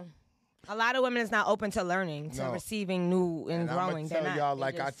like now. you. A lot of women is not open to learning, to No. receiving new and And I'm growing. gonna They're tell not. y'all They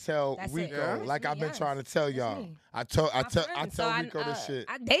like just- I tell that's it. Rico, That's like me, I've been yes. trying to tell That's y'all. me. I tell My friends. So Rico this shit.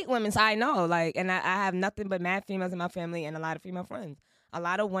 I date women, so I know. Like, and I have nothing but mad females in my family and a lot of female friends. A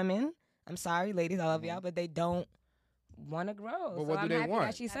lot of women. I'm sorry, ladies, I love y'all, but they don't want to grow. But so what do I'm they happy want?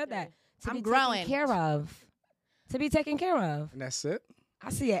 That she said that. To I'm be growing. taken care of. To be taken care of. And that's it. I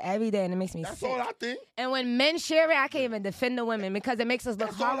see it every day, and it makes me That's sick. all I think. And when men share it, I can't even defend the women because it makes us look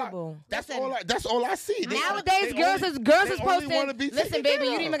That's all I- horrible. That's Listen. all I see. They- Nowadays, they girls only- is they only posting. wanna be Listen, taken baby, care you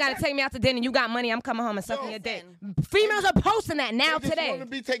didn't of. even gotta take me out to dinner. You got money. I'm coming home and sucking your dick. Listen. Females are posting that now They just today. want to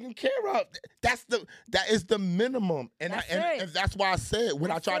be taken care of. That is the minimum, and That's and it. that's why I said what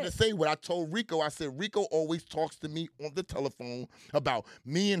That's I tried it. to say. What I told Rico, I said Rico always talks to me on the telephone about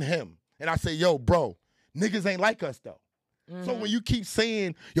me and him, and I say, yo, bro, niggas ain't like us though. So when you keep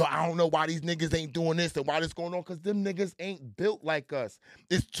saying, yo, I don't know why these niggas ain't doing this and why this going on, because them niggas ain't built like us.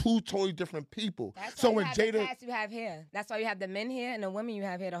 It's two totally different people. That's So why when you have the Jada, cast you have here. That's why you have the men here and the women you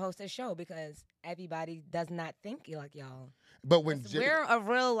have here to host this show because everybody does not think like y'all. but when We're Jada, a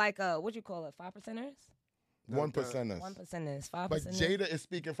real like what you call it, 5%ers? 1%ers. 1%ers, 5%ers. But Jada is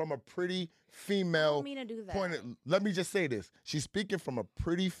speaking from a pretty I female don't mean to do that. point. Let me just say this: she's speaking from a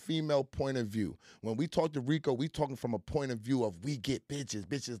pretty female point of view. When we talk to Rico, we talking from a point of view of we get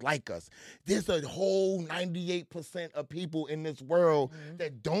bitches like us. There's a whole 98% of people in this world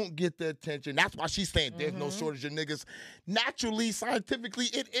that don't get the attention. That's why she's saying there's no shortage of niggas. Naturally, scientifically,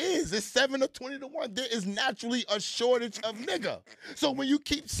 it is. It's 7 or 20 to 1. There is naturally a shortage of nigga. So when you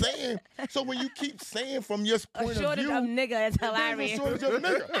keep saying from your a point shortage of of view, nigga is there's a hilarious. shortage of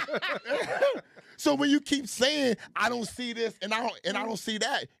nigga. So when you keep saying I don't see this and I don't see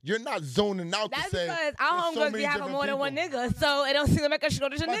that, you're not zoning out That's to say because there's our so homegirls many be having different more than one people. nigga, so it don't seem to make a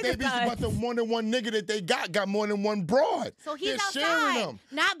shortage of But, niggas. but the more than one nigga that they got more than one broad. So he's They're sharing outside, them.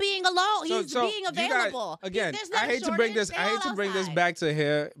 not being alone. So- He's so being you guys- available. again, There's I not a hate to bring shortage. this. They I hate all to bring this outside. back to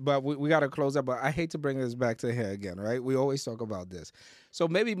here, but we got to close up. But I hate to bring this back to here again, right? We always talk about this. So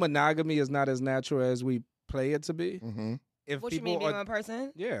maybe monogamy is not as natural as we play it to be. Mm-hmm. If What you people mean, being are, one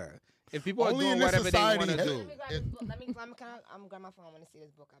person? yeah, if people Only are in doing this whatever they want society to has- do. Let me grab this book. I'm grab my phone. I want to see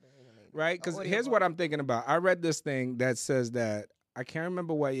this book I've been reading lately. Right? Because An audio here's book. what I'm thinking about. I read this thing that says that I can't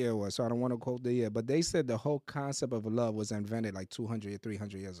remember what year it was, so I don't want to quote the year, but they said the whole concept of love was invented like 200 or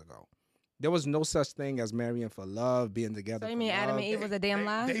 300 years ago. there was no such thing as marrying for love, being together. So you for mean Adam love. and Eve was a damn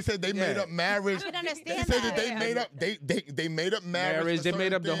lie? They said they made up marriage. I can understand They said that that. they made up they made up marriage. They for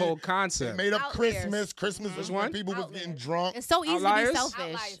made up the certain whole things. concept. They made up Outliers. Christmas. Christmas was when one? people was getting drunk. It's so easy Outliers? to be selfish.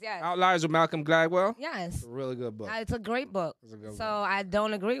 Outliers, yes. Outliers with Malcolm Gladwell. Yes. It's a really good book. It's a great book. It's a good So one. I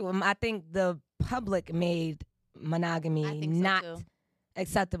don't agree with him. I think the public made monogamy I think so, not too.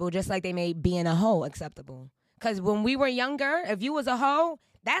 acceptable, just like they made being a hoe acceptable. Because when we were younger, if you was a hoe,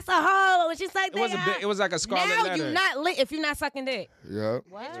 that's a hoe. And she's like, It was like a scarlet now letter. you not lit if you're not sucking dick. Yeah.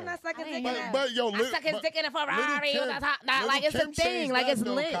 What? You're not sucking I dick. didn't in hear that. But yo, I suck his dick in a Ferrari. Like it's a thing. Like it's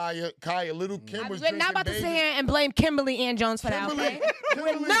lit. Kaya, Little Kim was We're not about to sit here and blame Kimberly Ann Jones for that, okay? We're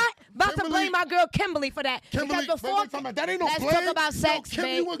Kimberly- not about to Kimberly- blame our girl Kimberly for that. Kimberly, Because before, that ain't no let's blame. talk about sex, Kim,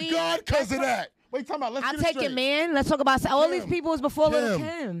 you was baby. God because of that. Wait, talking about. Let's I'll get it take it, straight. man. Let's talk about sex. All these Kim, people was before Little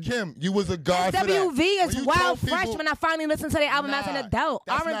Kim. Kim, you was a god for that. SWV When is you wild told fresh people- when I finally listened to their album as an Nah, adult.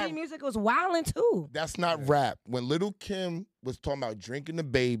 that's R&B not- music was wilding too. That's not rap. When Little Kim was talking about drinking the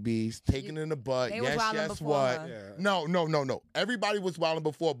babies, taking in the butt, They was yes, wildin' yes, before what? her. No. Everybody was wilding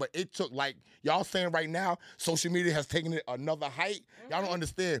before, but it took like y'all saying right now, social media has taken it another height. Y'all don't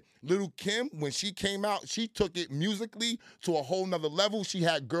understand. Little Kim, when she came out, she took it musically to a whole nother level. She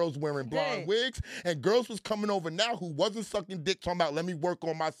had girls wearing blonde did. wigs, and girls was coming over now who wasn't sucking dick, talking about let me work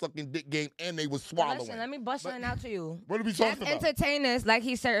on my sucking dick game, and they was swallowing. Listen, let me bust something out to you. What are we As talking about? entertainers, like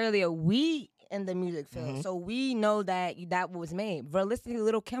he said earlier, we in the music field, Mm-hmm. so we know that was made. Realistically,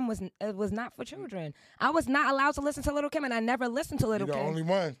 Little Kim was not for children. I was not allowed to listen to Little Kim, and I never listened to Little You're the Kim. only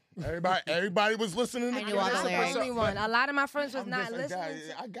one. Everybody was listening. I to knew all the I'm lyrics. the only one. A lot of my friends was I'm not just a listening.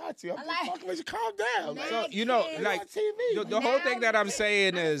 guy. I got you. I'm I just like- fucking with you. Calm down. man. So you know, kids. like It's on TV. the whole thing that I'm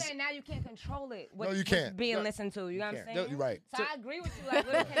saying is, now you can't control it. No, you can't. Being No, listened to. You know what I'm can't. saying? You're right. So I agree with you. Like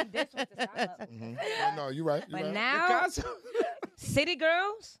Little Kim did switch the style up. No, you're right. You're But right. now, Because- City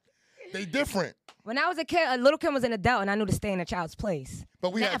Girls. They different. When I was a kid, Little Kim was an adult, and I knew to stay in a child's place.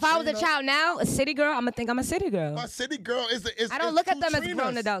 But we Now, had if I was a Trina. child now, a city girl, I'm gonna think I'm a city girl. A city girl is. I don't look at them as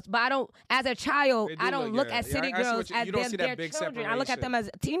grown adults, but I don't. As a child, They do I don't look- look yeah. at Yeah, city I see what girls you- as you don't them, see that their big children. I look at them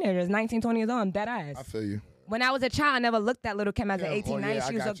separation. as teenagers, 19, 20 years old. I'm dead ass. I feel you. When I was a child, I never looked at Little Kim as an Yeah, 18, oh, 19. yeah, I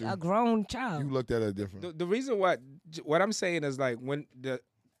She was got you. a grown child. You looked at her different. the reason what I'm saying is like when the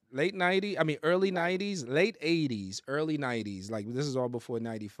late 90s, I mean early 90s, late 80s, early 90s, like this is all before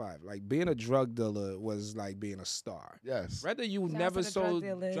 95. Like being a drug dealer was like being a star. Yes. Whether you Shout out never to the drug sold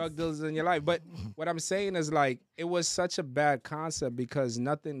dealers. drug dealers in your life, but what I'm saying is like it was such a bad concept because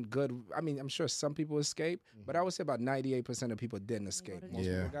nothing good. I mean, I'm sure some people escaped, but I would say about 98% of people didn't escape. Most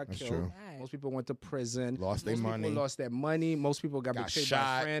Yeah, people got that's killed. true. Most people went to prison. Lost their Most money. People lost their money. Most people got Got betrayed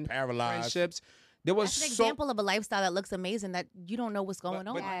shot, by paralyzed. friendships. There was That's an so example of a lifestyle that looks amazing that you don't know what's going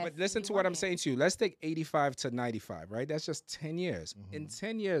on. but listen to what I'm saying to you. Let's take 85 to 95, right? That's just 10 years. In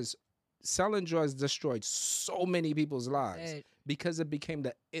 10 years, selling drugs destroyed so many people's lives It- because it became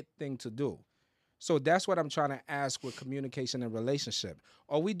the it thing to do. So that's what I'm trying to ask with communication and relationship.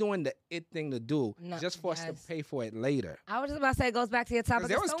 Are we doing the it thing to do No, just for us to yes. pay for it later? I was just about to say it goes back to your 'Cause topic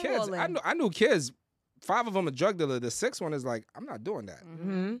there of was kids. stonewalling. I knew kids. 5 of them a drug dealer. The 6th one is like, I'm not doing that.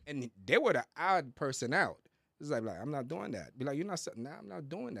 Mm-hmm. And they were the odd person out. It's like I'm not doing that. Be like, you're not. Nah, I'm not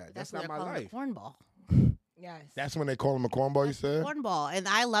doing that. That's what not they're my calling life. a cornball. Yes. That's when they call him a cornball. You said. Cornball, and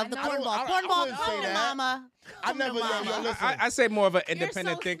I love the I don't- cornball. I Cornball, wouldn't say come to that. mama. I Come to never. Yo, mama. listen. I say more of an You're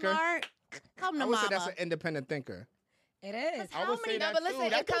independent so thinker. smart. Come to I would say mama. that's an independent thinker. It is. I would say that but too. listen,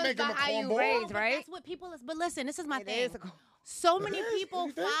 That it could comes make him by a how you cornball. raised, But right? That's what people is. But listen, this is my It thing. is a So many is? people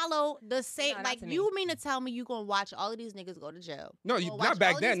You think? follow the same. not Like to me. you mean to tell me you gonna watch all of these niggas go to jail? No, You you gonna not watch back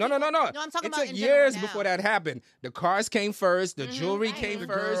all of then. these No, no, no, no. people? No, I'm talking it about took in years general before now. that happened. The cars came first. The jewelry right. came The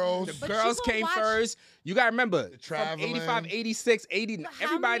first. girls. The But you girls gonna came watch- first. You gotta remember, from traveling. 85, 86, 80, But how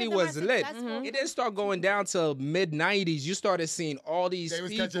everybody many of them was are lit. successful? It didn't start going down till mid 90s. You started seeing all these They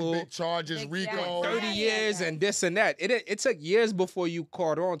was catching people. big charges, Big- Rico. yeah. 30 Yeah, years yeah. and this and that. It took years before you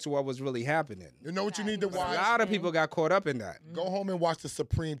caught on to what was really happening. You know what you need to A watch? lot of people got caught up in that. Go home and watch the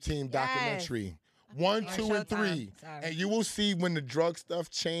Supreme Team documentary. 1, On 2, and Showtime. 3. Sorry. And you will see when the drug stuff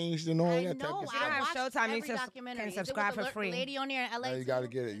changed and all I that type know. of I stuff. have watched Showtime. You every can documentary. Is it with subscribe the for free. lady on there in LA. Now you got to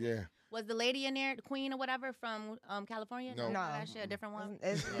get it, yeah. Was the lady in there, the queen or whatever from California? No. No. That shit, a different one.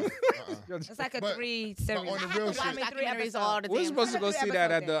 It's like a But- 3 but series. on the I have real to watch shit- documentaries all the We're damn supposed to time. go see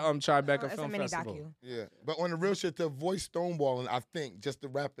that at the Tribeca It's a Film mini Festival. docu. Yeah, but on the real shit, to avoid stonewalling, I think, just to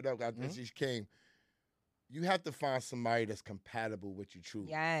wrap it up, after she came, you have to find somebody that's compatible with you truly.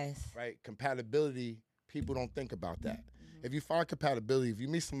 Yes. Right? Compatibility, people don't think about that. If you find compatibility, if you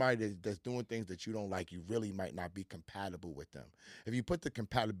meet somebody that's doing things that you don't like, you really might not be compatible with them. If you put the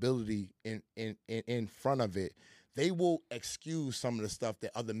compatibility in front of it, they will excuse some of the stuff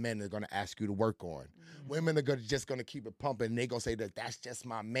that other men are going to ask you to work on. Women are just going to keep it pumping. And they're going to say that that's just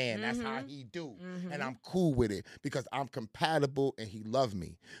my man. That's how he do. And I'm cool with it because I'm compatible and he love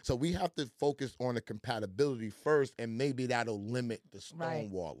me. So we have to focus on the compatibility first, and maybe that'll limit the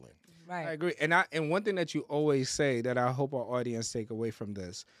stonewalling. Right. I agree. And one thing that you always say that I hope our audience take away from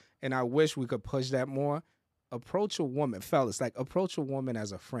this, and I wish we could push that more, approach a woman, fellas, like approach a woman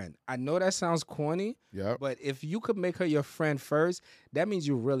as a friend. I know that sounds corny, but if you could make her your friend first, that means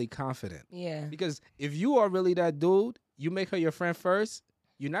you're really confident. Yeah. Because if you are really that dude, you make her your friend first,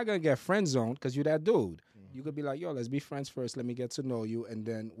 you're not going to get friend zoned because you're that dude. You could be like, yo, let's be friends first. Let me get to know you, and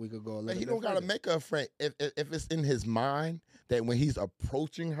then we could go a little bit He don't got to make her a friend. If it's in his mind that when he's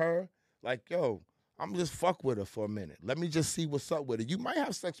approaching her, like, yo, I'm just fuck with her for a minute. Let me just see what's up with her. You might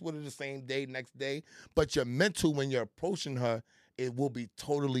have sex with her the same day, next day, but your mental when you're approaching her, it will be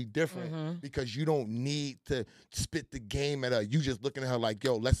totally different because you don't need to spit the game at her. You just looking at her like,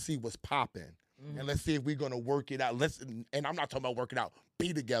 yo, let's see what's popping. And let's see if we're gonna work it out. And I'm not talking about working out.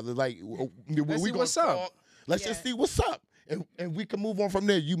 Be together. Like let's see what's up. Let's just see what's up. And we can move on from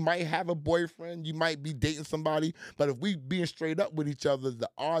there. You might have a boyfriend. You might be dating somebody. But if we being straight up with each other, the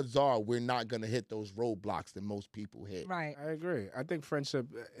odds are we're not going to hit those roadblocks that most people hit. Right. I agree. I think friendship,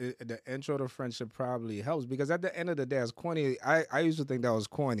 the intro to friendship probably helps because at the end of the day, as corny, I used to think that was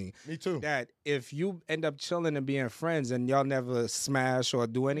corny. Me too. That if you end up chilling and being friends and y'all never smash or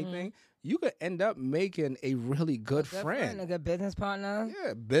do anything, you could end up making a really good friend. A good business partner.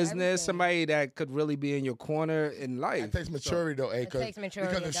 Yeah, business, somebody that could really be in your corner in life. It takes maturity though, It takes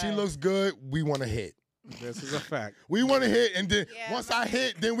maturity. Because if she looks good, we want to hit. This is a fact. We want to hit, and then once I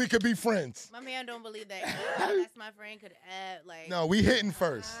hit, then we could be friends. My man don't believe that. That's my friend could add like. No, we hitting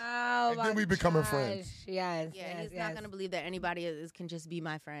first, Oh, and then we becoming friends. Yes. Yeah, he's not gonna believe that anybody can just be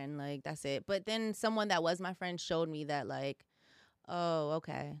my friend. Like that's it. But then someone that was my friend showed me that like, oh,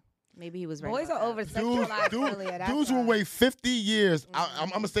 okay. Maybe he was right. Boys are about over that. sexualized earlier. That's Dudes will why. wait 50 years. I'm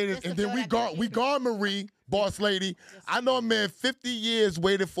gonna say this, Just to and then feel we that guard connection. Marie, boss lady. I know a man 50 years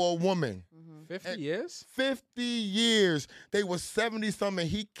waited for a woman. 50 years? 50 years. They were 70-something.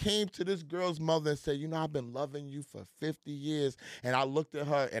 He came to this girl's mother and said, you know, I've been loving you for 50 years. And I looked at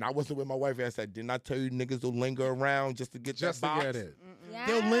her, and I wasn't with my wife, and I said, didn't I tell you niggas will linger around just to get Just that box? to get it.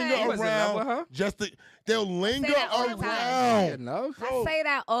 They'll linger You was in love with her? around just to, they'll linger that all the time. around. Enough? I say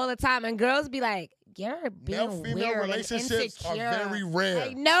that all the time, and girls be like, "You're being Male-female weird and relationships are insecure." very rare.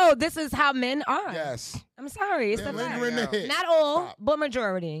 Like, no, this is how men are. Yes. I'm sorry, it's They're the fact. lingering the hit. Not all, Stop. but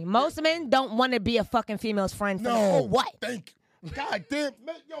majority. Most men don't want to be a fucking female's friend. For No. for what? Thank you. God damn.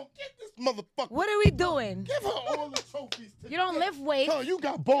 Man, yo, get this motherfucker. What are we doing? Give her all the trophies. You don't lift weights. No, you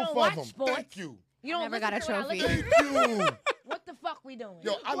got both don't of watch them. sports. Thank you. You don't Never got a listen to what I trophy. listen Thank you. to. What the fuck we doing?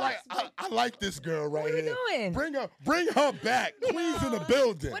 Yo, I like this girl right What are we here. doing? Bring her back. Queen's in the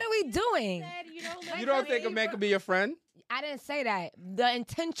building. What are we doing? You don't think a man could be your friend? I didn't say that. The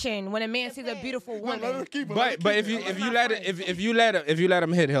intention when a man sees a beautiful No, let her woman, keep it. let her But keep if it. you let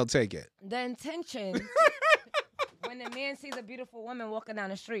him hit, he'll take it. the intention when a man sees a beautiful woman walking down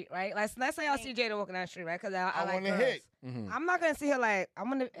the street, right? Let's say I see Jada walking down the street, right? Because I I like want to girls. hit. I'm not gonna see her like I'm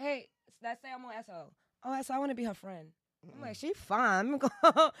gonna. Hey, let's say I'm on SO. Oh, SO, I want to be her friend. I'm like, she fine. I'm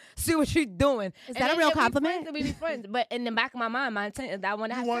gonna see what she's doing. Is that a real compliment? We be friends, but in the back of my mind, my intent is that I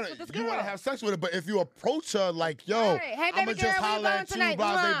want to have sex with this girl. You want to have sex with her, but if you approach her like, yo, Right. Hey, I'm baby gonna just girl, where you holler going at you, tonight? blah,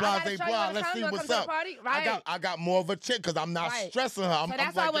 Come on, I blah, gotta blah, show you blah. what Let's time see you wanna what's come to up. the party? Right. I got more of a chick because I'm not Right. stressing her. I'm, So I'm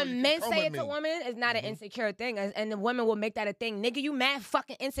that's like, why yo, you when men can come say with it to me. women, it's not an insecure thing, and the women will make that a thing. Nigga, you mad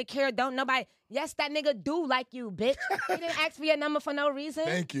fucking insecure? Don't nobody? Yes, that nigga do like you, bitch. He didn't ask for your number for no reason.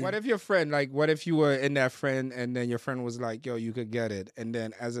 Thank you. What if your friend, like, what if you were in that friend and then your friend was like, yo, you could get it. And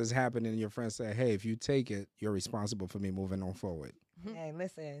then as it's happening, your friend said, hey, if you take it, you're responsible for me moving on forward. Hey,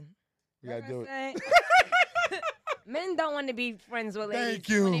 listen. You gotta do it. it. Men don't want to be friends with ladies Thank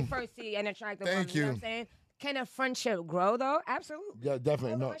you. when they first see an attractive woman. Thank You know you. what I'm saying? Can a friendship grow though? Absolutely. Yeah,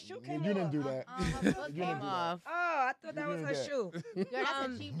 definitely. Oh, No, my shoe you came didn't off. do that. Her foot You didn't came do that. off. Oh, I thought that You was her did shoe. Girl, that's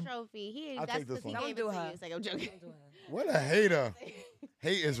a cheap trophy. I'll That's take this because he one. gave Don't it do to her. you. It's like, I'm joking. What a hater.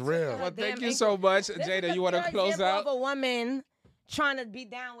 Hate is real. Well, Damn thank you ankle. so much. This is Jada, a you want to pure close example out? of a woman trying to be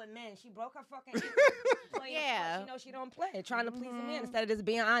down with men. She broke her fucking ankle. Playing Yeah. sport. She knows she don't play. Trying to please a man instead of just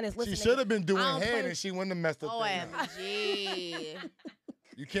being honest. Listen, She should have been doing I don't head play- and she wouldn't have messed up. OMG.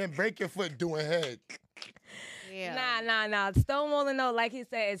 You can't break your foot doing head. Yeah. Nah. Stonewalling though, like he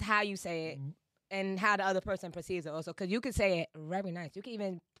said, is how you say it and how the other person perceives it also. Because you could say it very nice. You can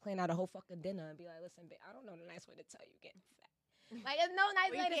even plan out a whole fucking dinner and be like, listen, babe, I don't know the nice way to tell you getting fat. Like, there's no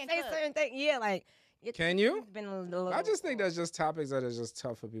nice Or you way to can't say cook. certain things. Yeah, like, Can you? It's been a little. I just think that's just topics that are just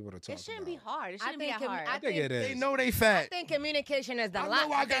tough for people to talk It shouldn't about. be hard. It I shouldn't be think that hard. I I think it is. They know they fat. I think communication is the I lot.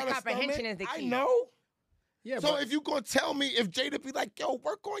 know I I think got a comprehension stomach. is the I key. know. Yeah, So but if you gonna tell me if Jada be like, yo,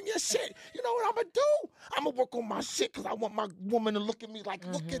 work on your shit, you know what I'm gonna do? I'm gonna work on my shit because I want my woman to look at me like,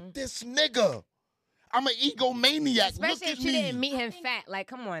 look at this nigga. I'm an egomaniac. Especially look if at she me. didn't meet him fat. Like,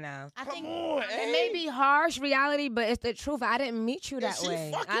 come on now. I Come think on, It may be harsh reality, but it's the truth. I didn't meet you that she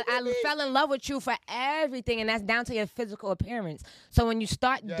way. fucking I with me? fell in love with you for everything, and that's down to your physical appearance. So when you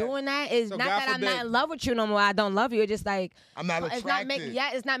start Yes. doing that, it's So not God that I'm forbid- not in love with you no more. I don't love you. It's just like I'm not it's not attracted. making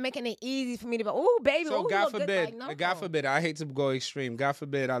it's not making it easy for me to be. Oh, baby. so ooh, God you look good." forbid, Like, no. God forbid, I hate to go extreme. God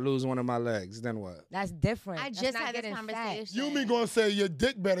forbid I lose one of my legs. Then what? That's different. I That's just not had this getting fat. conversation. You mean gonna say your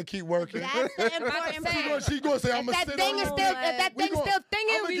dick better keep working? That's the important saying. part. She gonna say I'm gonna That sit thing on is you. still, if that We thing's gon- still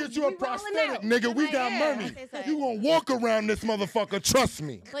thinking, I'm gonna get you a we rolling prosthetic, out. nigga. We Like, got yeah. money. Say something. You gonna walk around this motherfucker? Trust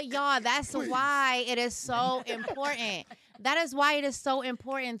me. But y'all, that's Please. why it is so important. That is why it is so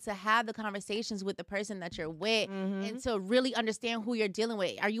important to have the conversations with the person that you're with and to really understand who you're dealing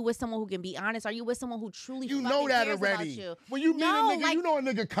with. Are you with someone who can be honest? Are you with someone who truly You fucking know that cares already. about you? When you meet No, a nigga, like- you know a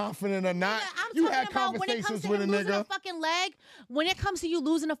nigga confident or not. Nigga, I'm You talking had about when it comes conversations to with a him losing a nigga. fucking leg. When it comes to you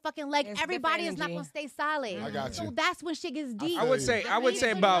losing a fucking leg, It's everybody different is not energy. gonna stay solid. I got So you. that's when shit gets deep. I would say The I would need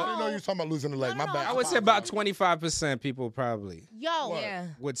say to about I know you're talking about losing a leg. No, My no, bad. I would say about 25% people probably Yo, Yeah.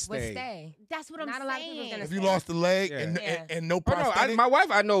 would stay. stay. that's what I'm Not a lot of people's saying. gonna If you lost a leg Yeah. and, Yeah. and no Oh, no, prosthetic, my wife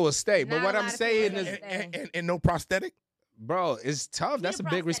I know will stay, but Not what a I'm lot of saying people is, gonna and no prosthetic. bro, it's tough. That's a big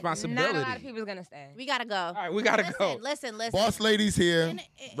prosthetic. responsibility. Not a lot of people's gonna stay. We gotta go. All right, we gotta go. Listen. Boss ladies here. In-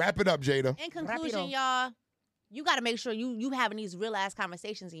 Wrap it up, Jada. In conclusion, Rapido. y'all, you got to make sure you having these real ass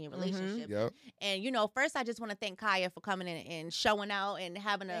conversations in your relationship. Yep. And you know, first I just want to thank Kaya for coming in and showing out and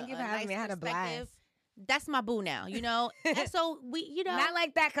having Thank you a for having nice me. I had a perspective. blast. That's my boo now, you know. And so we, you know, Not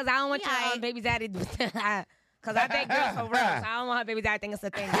like that, because I don't want Yeah, your I- baby daddy. Because I date girls for real. So I don't want her baby daddy think it's a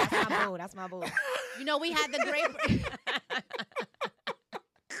thing. That's my boo. That's my boo. you know, we had the great.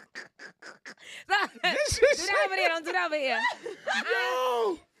 So, do that over there. Don't do that over here.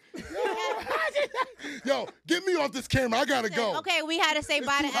 Yo, get me off this camera. I gotta go. Okay, we had to say It's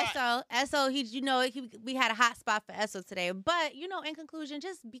bye too to hot. Esso. Esso, we had a hot spot for Esso today. But you know, in conclusion,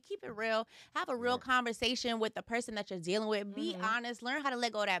 just keep it real. Have a real conversation with the person that you're dealing with. Be honest. Learn how to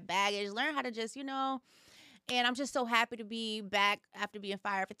let go of that baggage. Learn how to just, you know. And I'm just so happy to be back after being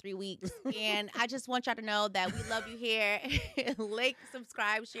fired for 3 weeks. And I just want y'all to know that we love you here. Like,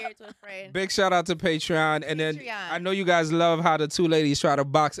 subscribe, share it to a friend. Big shout out to Patreon, and then Patreon. I know you guys love how the two ladies try to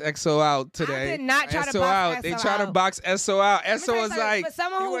box EXO out today. did not try to EXO box out. They EXO try to out. box EXO out. Let me tell EXO you was something. like, for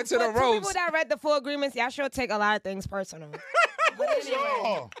someone he who, went to the for two ropes. people that read the full agreements, y'all sure take a lot of things personal.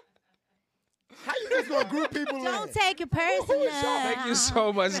 Sure. How you just gonna group people in? Don't take it personal. Thank you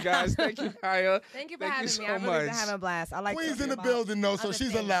so much, guys. Thank you, Kaya. Thank you for Thank having so me. I really much. been having a blast. I like Queen's talking in the about building though, so other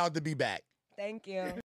she's things. allowed to be back. Thank you.